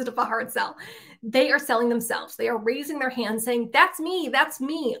opposite of a hard sell. They are selling themselves. They are raising their hand saying, that's me,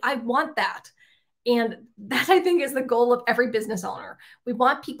 I want that. And that, I think, is the goal of every business owner. We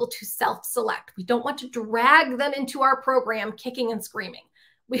want people to self-select. We don't want to drag them into our program kicking and screaming.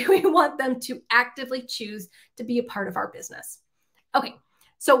 We want them to actively choose to be a part of our business. Okay,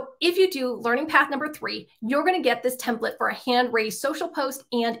 so if you do learning path number 3, you're going to get this template for a hand-raised social post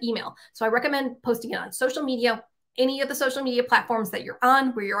and email. So I recommend posting it on social media, any of the social media platforms that you're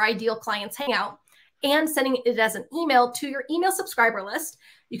on, where your ideal clients hang out, and sending it as an email to your email subscriber list.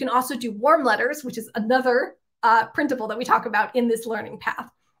 You can also do warm letters, which is another printable that we talk about in this learning path.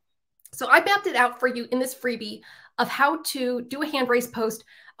 So I mapped it out for you in this freebie of how to do a hand raised post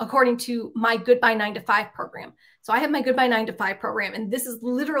according to my Goodbye 9 to 5 program. So I have my Goodbye 9 to 5 program, and this is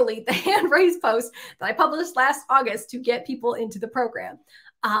literally the hand raised post that I published last August to get people into the program.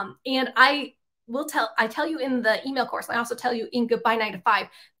 And I tell you in the email course, I also tell you in Goodbye 9 to 5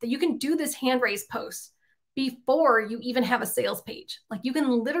 that you can do this hand raised post before you even have a sales page. Like, you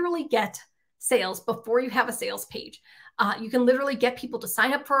can literally get sales before you have a sales page. You can literally get people to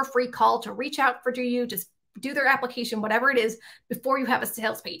sign up for a free call, to reach out for you, just do their application, whatever it is, before you have a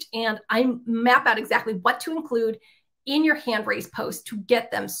sales page. And I map out exactly what to include in your hand raised post to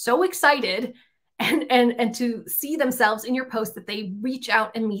get them so excited and to see themselves in your post that they reach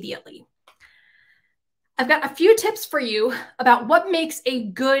out immediately. I've got a few tips for you about what makes a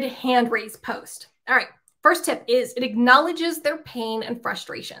good hand raised post. All right. First tip is it acknowledges their pain and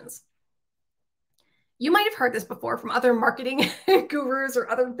frustrations. You might have heard this before from other marketing gurus or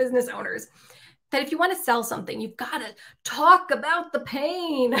other business owners, that if you want to sell something, you've got to talk about the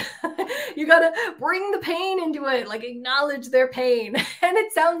pain. You got to bring the pain into it, like acknowledge their pain. And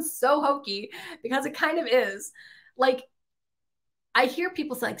it sounds so hokey because it kind of is. Like, I hear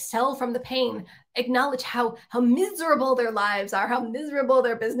people say, like, sell from the pain, acknowledge how miserable their lives are, how miserable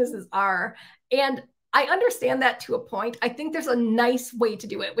their businesses are. And I understand that to a point. I think there's a nice way to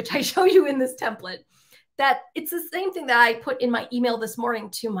do it, which I show you in this template, that it's the same thing that I put in my email this morning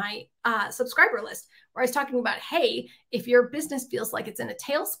to my subscriber list, where I was talking about, hey, if your business feels like it's in a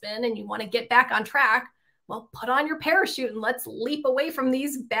tailspin and you want to get back on track, well, put on your parachute and let's leap away from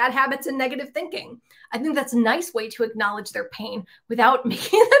these bad habits and negative thinking. I think that's a nice way to acknowledge their pain without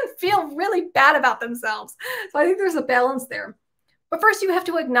making them feel really bad about themselves. So I think there's a balance there. But first, you have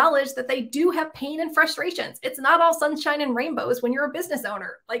to acknowledge that they do have pain and frustrations. It's not all sunshine and rainbows when you're a business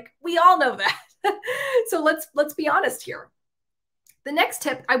owner. Like, we all know that. So let's be honest here. The next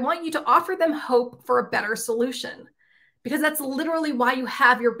tip, I want you to offer them hope for a better solution, because that's literally why you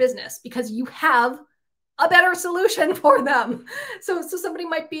have your business, because you have a better solution for them. So somebody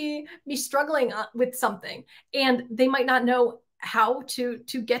might be struggling with something and they might not know how to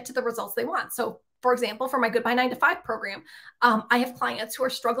get to the results they want. So for example, for my Goodbye 9 to 5 program, I have clients who are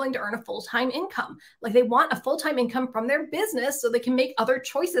struggling to earn a full-time income. Like, they want a full-time income from their business so they can make other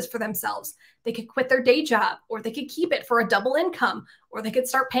choices for themselves. They could quit their day job, or they could keep it for a double income, or they could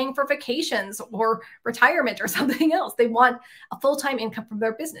start paying for vacations or retirement or something else. They want a full-time income from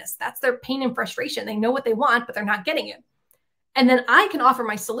their business. That's their pain and frustration. They know what they want, but they're not getting it. And then I can offer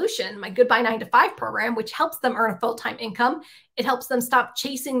my solution, my Goodbye 9 to 5 program, which helps them earn a full-time income. It helps them stop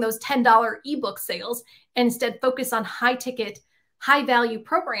chasing those $10 ebook sales and instead focus on high-ticket, high-value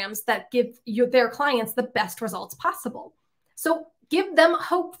programs that give their clients the best results possible. So give them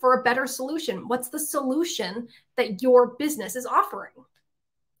hope for a better solution. What's the solution that your business is offering?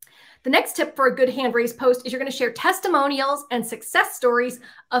 The next tip for a good hand-raised post is you're going to share testimonials and success stories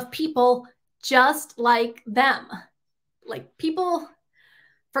of people just like them. Like, people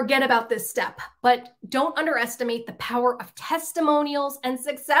forget about this step, but don't underestimate the power of testimonials and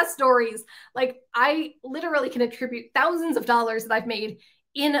success stories. Like, I literally can attribute thousands of dollars that I've made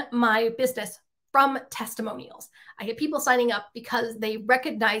in my business from testimonials. I get people signing up because they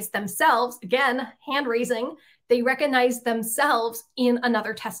recognize themselves, again, hand raising, they recognize themselves in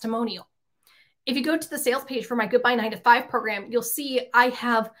another testimonial. If you go to the sales page for my Goodbye 9 to 5 program, you'll see I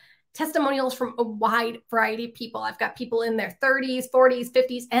have testimonials from a wide variety of people. I've got people in their 30s, 40s,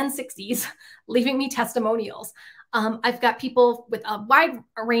 50s, and 60s leaving me testimonials. I've got people with a wide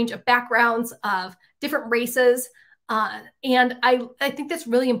range of backgrounds, of different races. And I think that's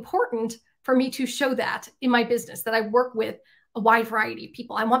really important for me to show that in my business, that I work with a wide variety of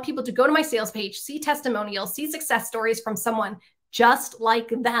people. I want people to go to my sales page, see testimonials, see success stories from someone just like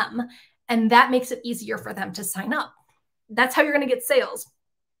them. And that makes it easier for them to sign up. That's how you're going to get sales.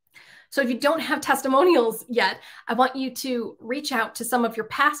 So if you don't have testimonials yet, I want you to reach out to some of your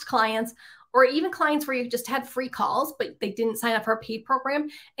past clients, or even clients where you just had free calls, but they didn't sign up for a paid program,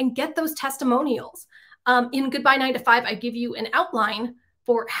 and get those testimonials. In Goodbye 9 to 5, I give you an outline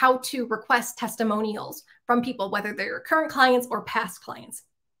for how to request testimonials from people, whether they're your current clients or past clients.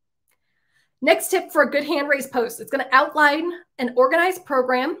 Next tip for a good hand-raised post, it's going to outline an organized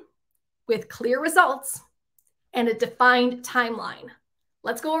program with clear results and a defined timeline.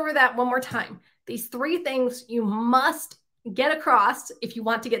 Let's go over that one more time. These 3 things you must get across if you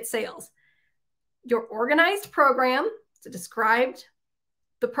want to get sales. Your organized program, so described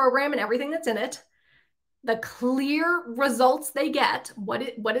the program and everything that's in it, the clear results they get, what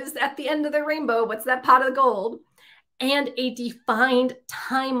is at the end of the rainbow, what's that pot of gold, and a defined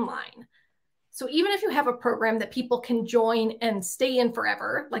timeline. So even if you have a program that people can join and stay in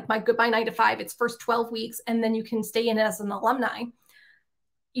forever, like my Goodbye 9 to 5, it's first 12 weeks, and then you can stay in as an alumni,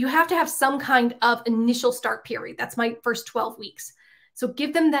 you have to have some kind of initial start period. That's my first 12 weeks. So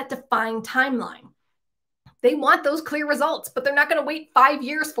give them that defined timeline. They want those clear results, but they're not going to wait 5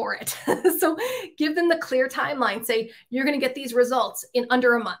 years for it. So give them the clear timeline. Say, you're going to get these results in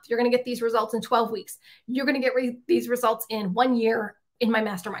under a month. You're going to get these results in 12 weeks. You're going to get these results in 1 year in my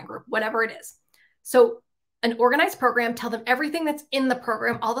mastermind group, whatever it is. So an organized program, tell them everything that's in the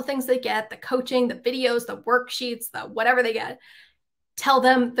program, all the things they get, the coaching, the videos, the worksheets, the whatever they get. Tell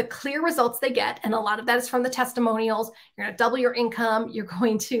them the clear results they get. And a lot of that is from the testimonials. You're going to double your income. You're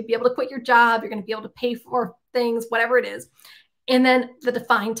going to be able to quit your job. You're going to be able to pay for things, whatever it is. And then the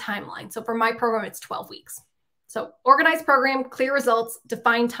defined timeline. So for my program, it's 12 weeks. So organized program, clear results,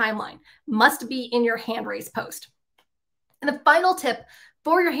 defined timeline must be in your hand-raised post. And the final tip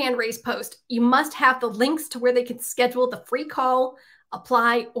for your hand-raised post, you must have the links to where they can schedule the free call,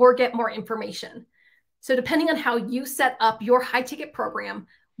 apply, or get more information. So depending on how you set up your high-ticket program,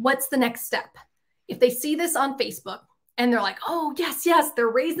 what's the next step? If they see this on Facebook and they're like, oh, yes, yes, they're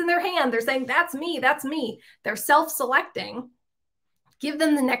raising their hand. They're saying, that's me, that's me. They're self-selecting. Give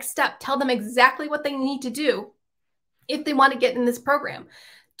them the next step. Tell them exactly what they need to do if they want to get in this program.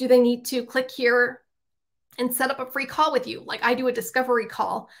 Do they need to click here and set up a free call with you? Like I do a discovery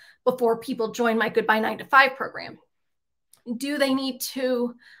call before people join my Goodbye 9 to 5 program. Do they need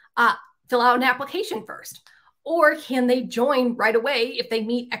to fill out an application first? Or can they join right away if they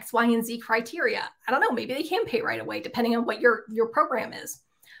meet X, Y, and Z criteria? I don't know. Maybe they can pay right away, depending on what your program is.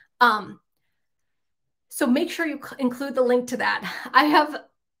 So make sure you include the link to that. I have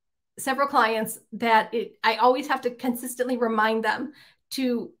several clients that I always have to consistently remind them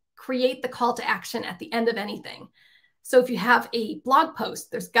to create the call to action at the end of anything. So if you have a blog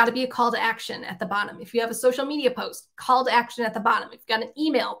post, there's got to be a call to action at the bottom. If you have a social media post, call to action at the bottom. If you've got an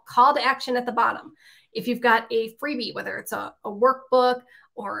email, call to action at the bottom. If you've got a freebie, whether it's a workbook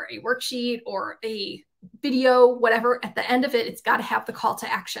or a worksheet or a video, whatever, at the end of it, it's got to have the call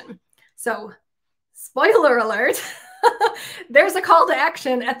to action. So spoiler alert, there's a call to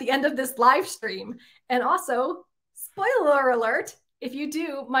action at the end of this live stream. And also, spoiler alert, if you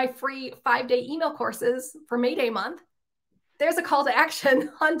do my free 5-day email courses for Mayday month, there's a call to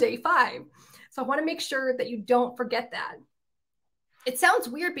action on day 5. So I want to make sure that you don't forget that. It sounds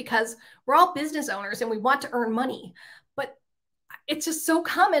weird because we're all business owners and we want to earn money, but it's just so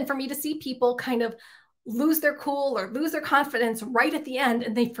common for me to see people kind of lose their cool or lose their confidence right at the end,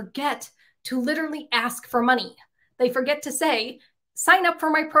 and they forget to literally ask for money. They forget to say, sign up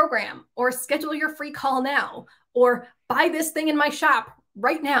for my program, or schedule your free call now, or buy this thing in my shop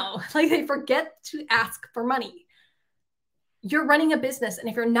right now. Like, they forget to ask for money. You're running a business, and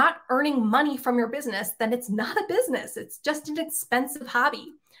if you're not earning money from your business, then it's not a business. It's just an expensive hobby.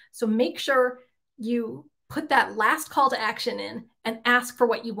 So make sure you put that last call to action in and ask for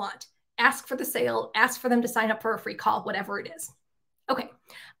what you want. Ask for the sale, ask for them to sign up for a free call, whatever it is. Okay,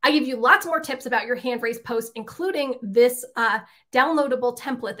 I give you lots more tips about your hand raised post, including this downloadable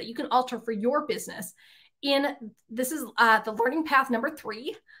template that you can alter for your business. This is the learning path number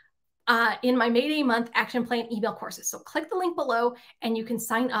 3 in my Mayday month action plan email courses. So click the link below and you can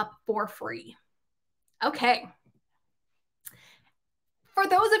sign up for free. Okay. For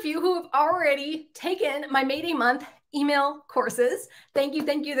those of you who have already taken my Mayday month email courses, thank you,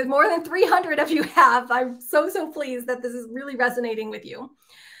 thank you. There's more than 300 of you have. I'm so pleased that this is really resonating with you.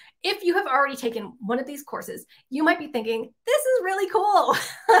 If you have already taken one of these courses, you might be thinking, this is really cool.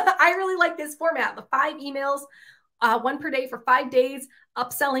 I really like this format, the 5 emails, 1 per day for 5 days,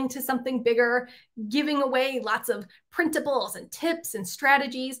 upselling to something bigger, giving away lots of printables and tips and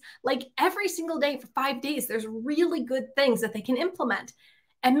strategies. Like every single day for 5 days, there's really good things that they can implement.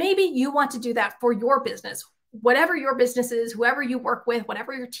 And maybe you want to do that for your business, whatever your business is, whoever you work with,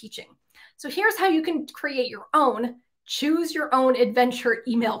 whatever you're teaching. So here's how you can create your own choose your own adventure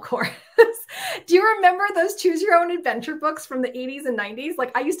email course. Do you remember those choose your own adventure books from the 80s and 90s?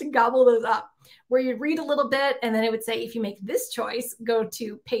 Like, I used to gobble those up, where you'd read a little bit and then it would say, if you make this choice, go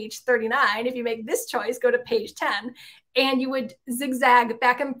to page 39. If you make this choice, go to page 10. And you would zigzag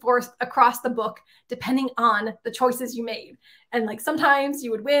back and forth across the book, depending on the choices you made. And like, sometimes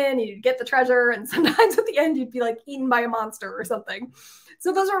you would win, you'd get the treasure. And sometimes at the end, you'd be like eaten by a monster or something.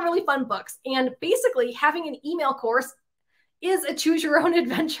 So those are really fun books. And basically having an email course is a choose your own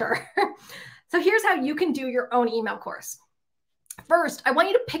adventure. So here's how you can do your own email course. First, I want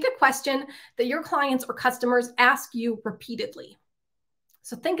you to pick a question that your clients or customers ask you repeatedly.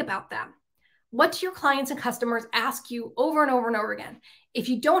 So think about that. What do your clients and customers ask you over and over and over again? If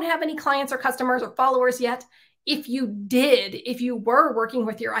you don't have any clients or customers or followers yet, if you were working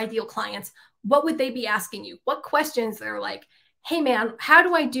with your ideal clients, what would they be asking you? What questions they're like, hey man, how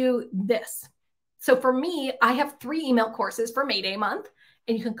do I do this? So for me, I have 3 email courses for Mayday month,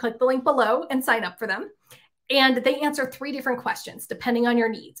 and you can click the link below and sign up for them. And they answer 3 different questions depending on your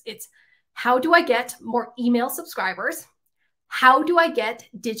needs. It's how do I get more email subscribers? How do I get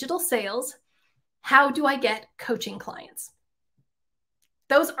digital sales? How do I get coaching clients?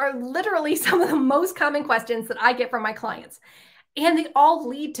 Those are literally some of the most common questions that I get from my clients. And they all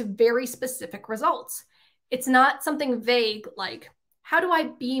lead to very specific results. It's not something vague like, how do I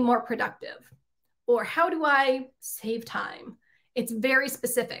be more productive? Or how do I save time? It's very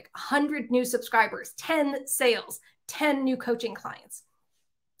specific. 100 new subscribers, 10 sales, 10 new coaching clients.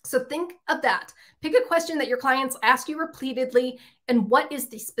 So think of that. Pick a question that your clients ask you repeatedly, and what is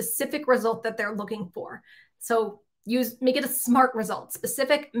the specific result that they're looking for. So make it a SMART result: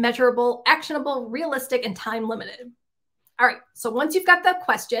 specific, measurable, actionable, realistic, and time limited. All right. So once you've got that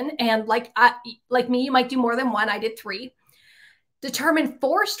question, and like me, you might do more than one. I did 3. Determine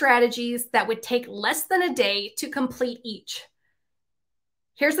 4 strategies that would take less than a day to complete each.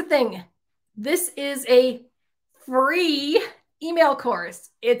 Here's the thing. This is a free email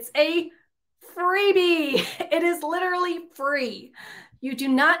course. It's a freebie. It is literally free. You do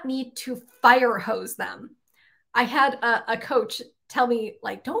not need to fire hose them. I had a coach tell me,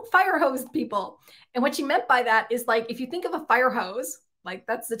 like, don't fire hose people. And what she meant by that is, like, if you think of a fire hose, like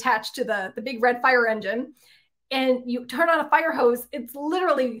that's attached to the big red fire engine, and you turn on a fire hose, it's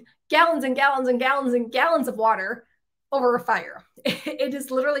literally gallons and gallons and gallons and gallons of water over a fire. It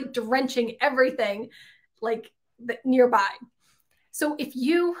is literally drenching everything like nearby. So if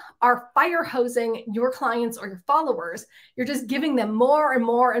you are fire hosing your clients or your followers, you're just giving them more and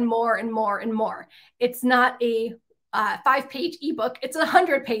more and more and more and more. It's not a 5-page ebook. It's a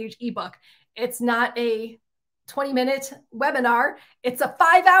 100-page ebook. It's not a 20-minute webinar. It's a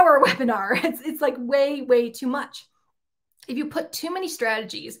 5-hour webinar. It's like way, way too much. If you put too many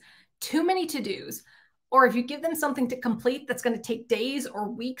strategies, too many to-dos, or if you give them something to complete that's going to take days or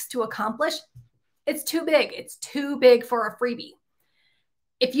weeks to accomplish, it's too big. It's too big for a freebie.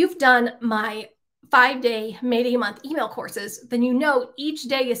 If you've done my 5-day Mayday month email courses, then you know each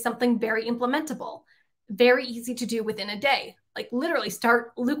day is something very implementable, very easy to do within a day. Like literally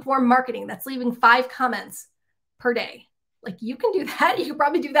start lukewarm marketing. That's leaving 5 comments per day. Like you can do that. You can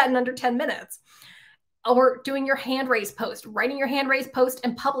probably do that in under 10 minutes. Or doing your hand raise post, writing your hand raise post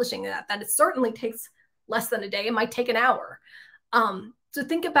and publishing that. That it certainly takes less than a day. It might take an hour. So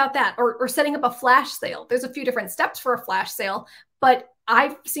think about that. Or setting up a flash sale. There's a few different steps for a flash sale, but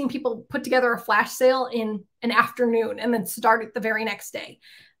I've seen people put together a flash sale in an afternoon and then start it the very next day.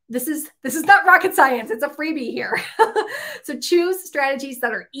 This is not rocket science. It's a freebie here. So choose strategies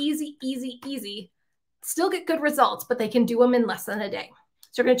that are easy, easy, easy, still get good results, but they can do them in less than a day.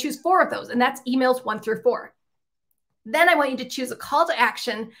 So you're going to choose 4 of those, and that's emails 1 through 4. Then I want you to choose a call to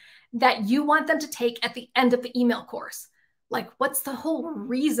action that you want them to take at the end of the email course. Like, what's the whole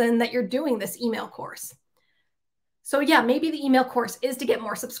reason that you're doing this email course? So yeah, maybe the email course is to get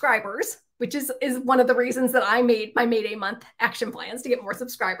more subscribers, which is one of the reasons that I made my Mayday month action plans, to get more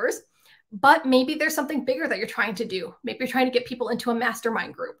subscribers. But maybe there's something bigger that you're trying to do. Maybe you're trying to get people into a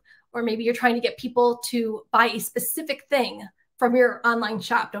mastermind group, or maybe you're trying to get people to buy a specific thing from your online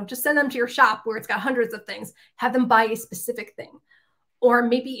shop. Don't just send them to your shop where it's got hundreds of things. Have them buy a specific thing. Or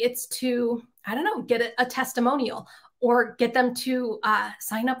maybe it's to, I don't know, get a testimonial, or get them to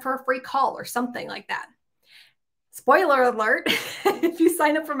sign up for a free call or something like that. Spoiler alert, if you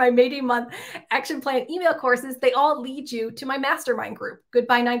sign up for my Mayday month action plan email courses, they all lead you to my mastermind group,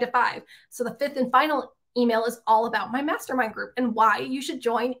 Goodbye 9 to 5. So the 5th and final email is all about my mastermind group and why you should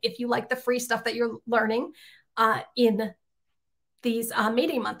join if you like the free stuff that you're learning in these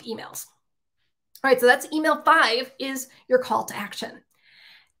Mayday month emails. All right, so that's email 5 is your call to action.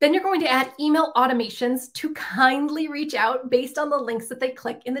 Then you're going to add email automations to kindly reach out based on the links that they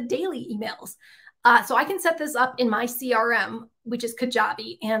click in the daily emails. So I can set this up in my CRM, which is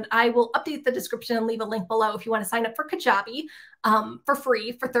Kajabi, and I will update the description and leave a link below if you want to sign up for Kajabi for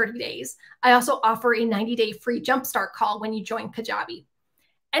free for 30 days. I also offer a 90-day free jumpstart call when you join Kajabi.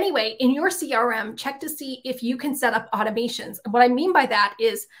 Anyway, in your CRM, check to see if you can set up automations. And what I mean by that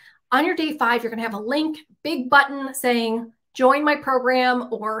is on your day 5, you're going to have a link, big button saying, join my program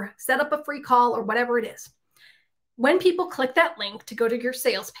or set up a free call or whatever it is. When people click that link to go to your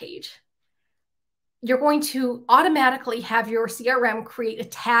sales page, you're going to automatically have your CRM create a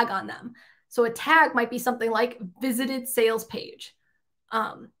tag on them. So a tag might be something like visited sales page.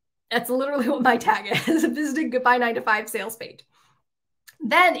 That's literally what my tag is, visited Goodbye 9 to 5 sales page.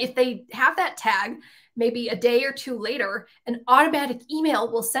 Then if they have that tag, maybe a day or 2 later, an automatic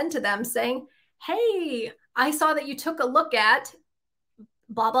email will send to them saying, hey, I saw that you took a look at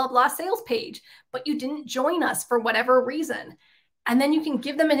blah, blah, blah sales page, but you didn't join us for whatever reason. And then you can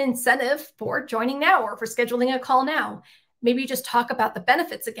give them an incentive for joining now or for scheduling a call now. Maybe you just talk about the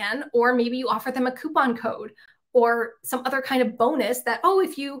benefits again, or maybe you offer them a coupon code or some other kind of bonus that, oh,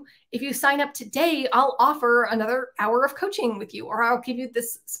 if you sign up today, I'll offer another hour of coaching with you, or I'll give you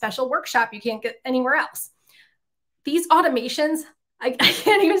this special workshop you can't get anywhere else. These automations, I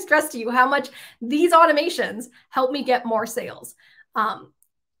can't even stress to you how much these automations help me get more sales. I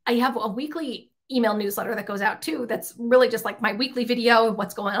have a weekly email newsletter that goes out too. That's really just like my weekly video of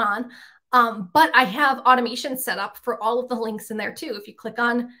what's going on. But I have automation set up for all of the links in there too. If you click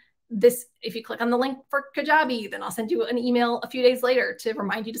on this, if you click on the link for Kajabi, then I'll send you an email a few days later to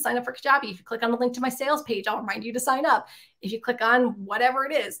remind you to sign up for Kajabi. If you click on the link to my sales page, I'll remind you to sign up. If you click on whatever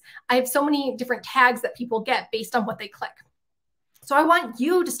it is, I have so many different tags that people get based on what they click. So I want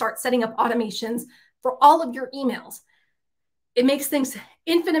you to start setting up automations for all of your emails. It makes things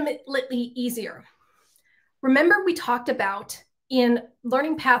infinitely easier. Remember, we talked about in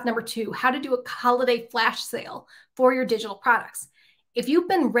learning path number 2, how to do a holiday flash sale for your digital products. If you've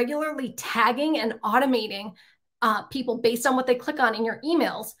been regularly tagging and automating people based on what they click on in your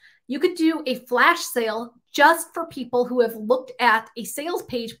emails, you could do a flash sale just for people who have looked at a sales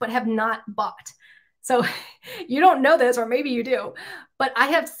page but have not bought. So you don't know this, or maybe you do, but I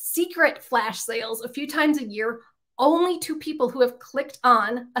have secret flash sales a few times a year only to people who have clicked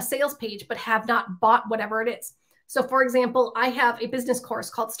on a sales page but have not bought whatever it is. So for example, I have a business course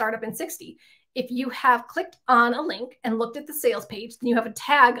called Startup in 60. If you have clicked on a link and looked at the sales page, then you have a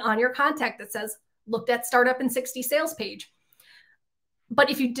tag on your contact that says, looked at Startup in 60 sales page. But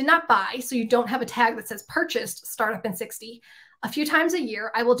if you did not buy, so you don't have a tag that says purchased Startup in 60, a few times a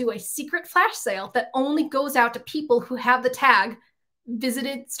year, I will do a secret flash sale that only goes out to people who have the tag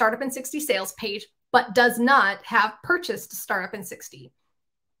visited Startup in 60 sales page, but does not have purchased Startup in 60.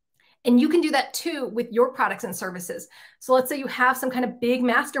 And you can do that too with your products and services. So let's say you have some kind of big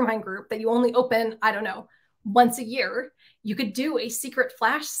mastermind group that you only open, I don't know, once a year. You could do a secret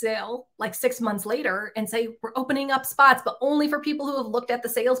flash sale like 6 months later and say, we're opening up spots, but only for people who have looked at the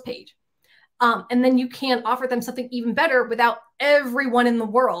sales page. And then you can offer them something even better without everyone in the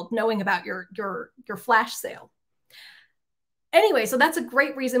world knowing about your flash sale. Anyway, so that's a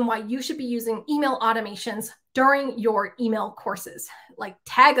great reason why you should be using email automations during your email courses. Like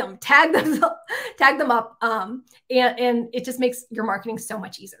tag them up, and it just makes your marketing so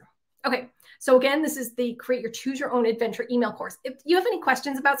much easier. Okay, so again, this is the Create Your Choose Your Own Adventure email course. If you have any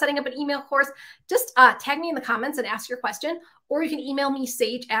questions about setting up an email course, just tag me in the comments and ask your question, or you can email me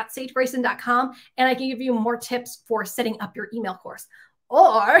sage@sagegrayson.com, and I can give you more tips for setting up your email course.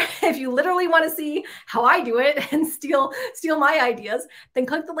 Or if you literally want to see how I do it and steal my ideas, then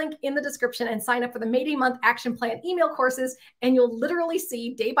click the link in the description and sign up for the Mayday Month Action Plan email courses. And you'll literally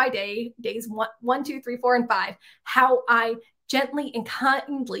see day by day, days 1, 2, 3, 4, and 5, how I gently and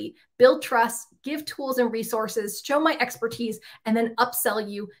kindly build trust, give tools and resources, show my expertise, and then upsell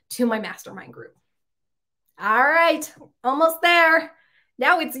you to my mastermind group. All right, almost there.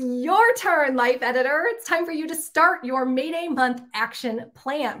 Now it's your turn, Life Editor. It's time for you to start your Mayday Month Action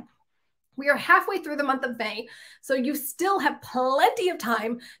Plan. We are halfway through the month of May, so you still have plenty of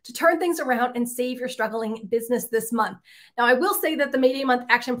time to turn things around and save your struggling business this month. Now, I will say that the Mayday Month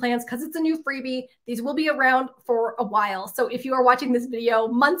Action Plans, because it's a new freebie, these will be around for a while. So if you are watching this video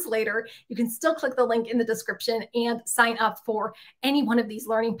months later, you can still click the link in the description and sign up for any one of these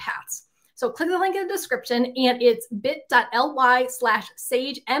learning paths. So click the link in the description, and it's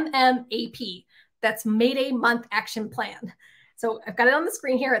bit.ly/SageMMAP. That's Mayday Month Action Plan. So I've got it on the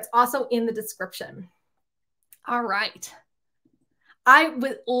screen here. It's also in the description. All right. I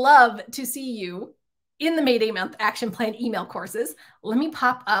would love to see you in the Mayday Month Action Plan email courses. Let me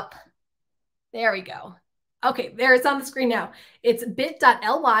pop up. There we go. Okay, there it's on the screen now. It's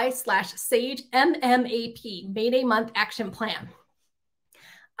bit.ly/SageMMAP, Mayday Month Action Plan.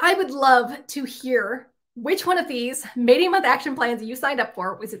 I would love to hear which one of these Mayday Month Action Plans you signed up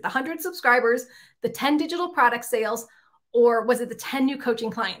for. Was it the 100 subscribers, the 10 digital product sales, or was it the 10 new coaching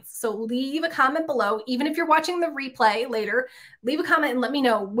clients? So leave a comment below. Even if you're watching the replay later, leave a comment and let me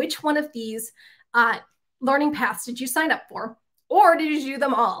know which one of these learning paths did you sign up for, or did you do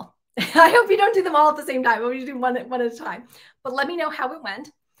them all? I hope you don't do them all at the same time. I hope you do one at a time. But let me know how it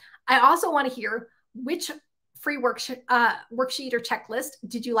went. I also want to hear which free worksheet or checklist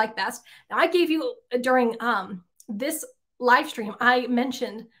did you like best. Now, I gave you during this live stream, I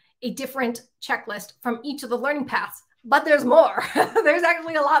mentioned a different checklist from each of the learning paths. But there's more. There's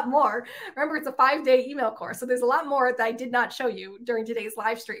actually a lot more. Remember, it's a 5-day email course. So there's a lot more that I did not show you during today's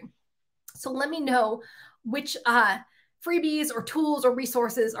live stream. So let me know which freebies or tools or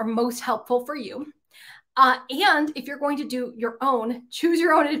resources are most helpful for you. And if you're going to do your own Choose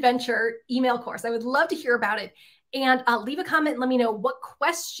Your Own Adventure email course, I would love to hear about it. And leave a comment and let me know, what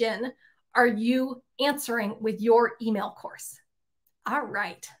question are you answering with your email course? All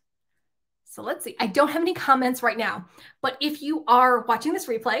right. So let's see. I don't have any comments right now, but if you are watching this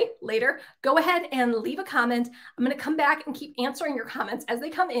replay later, go ahead and leave a comment. I'm going to come back and keep answering your comments as they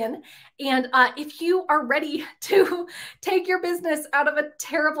come in. And if you are ready to take your business out of a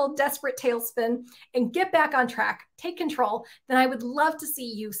terrible, desperate tailspin and get back on track, take control, then I would love to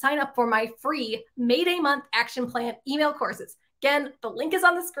see you sign up for my free Mayday Month Action Plan email courses. Again, the link is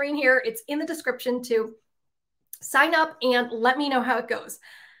on the screen here. It's in the description too. Sign up and let me know how it goes.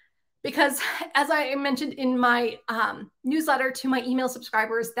 Because as I mentioned in my newsletter to my email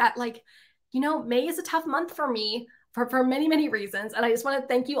subscribers, that May is a tough month for me for many, many reasons. And I just want to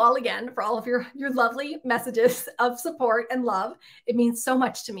thank you all again for all of your lovely messages of support and love. It means so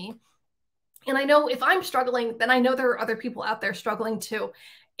much to me. And I know if I'm struggling, then I know there are other people out there struggling too.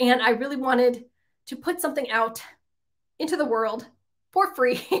 And I really wanted to put something out into the world for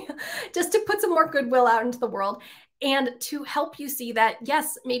free, just to put some more goodwill out into the world. and to help you see that,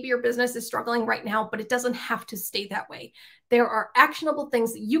 yes, maybe your business is struggling right now, but it doesn't have to stay that way. There are actionable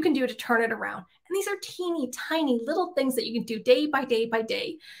things that you can do to turn it around. And these are teeny tiny little things that you can do day by day by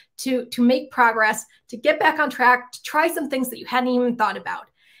day to make progress, to get back on track, to try some things that you hadn't even thought about.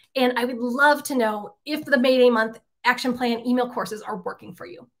 And I would love to know if the Mayday Month Action Plan email courses are working for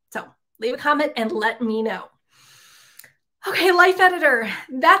you. So leave a comment and let me know. Okay, Life Editor,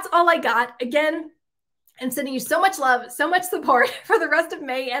 that's all I got. Again, I'm sending you so much love, so much support for the rest of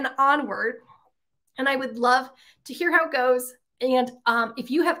May and onward. And I would love to hear how it goes. And if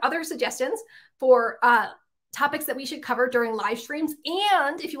you have other suggestions for topics that we should cover during live streams,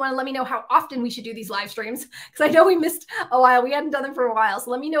 and if you want to let me know how often we should do these live streams, because I know we missed a while, we hadn't done them for a while. So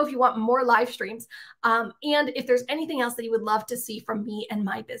let me know if you want more live streams, and if there's anything else that you would love to see from me and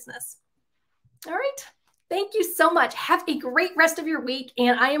my business. All right. Thank you so much. Have a great rest of your week.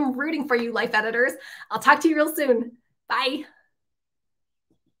 And I am rooting for you, Life Editors. I'll talk to you real soon. Bye.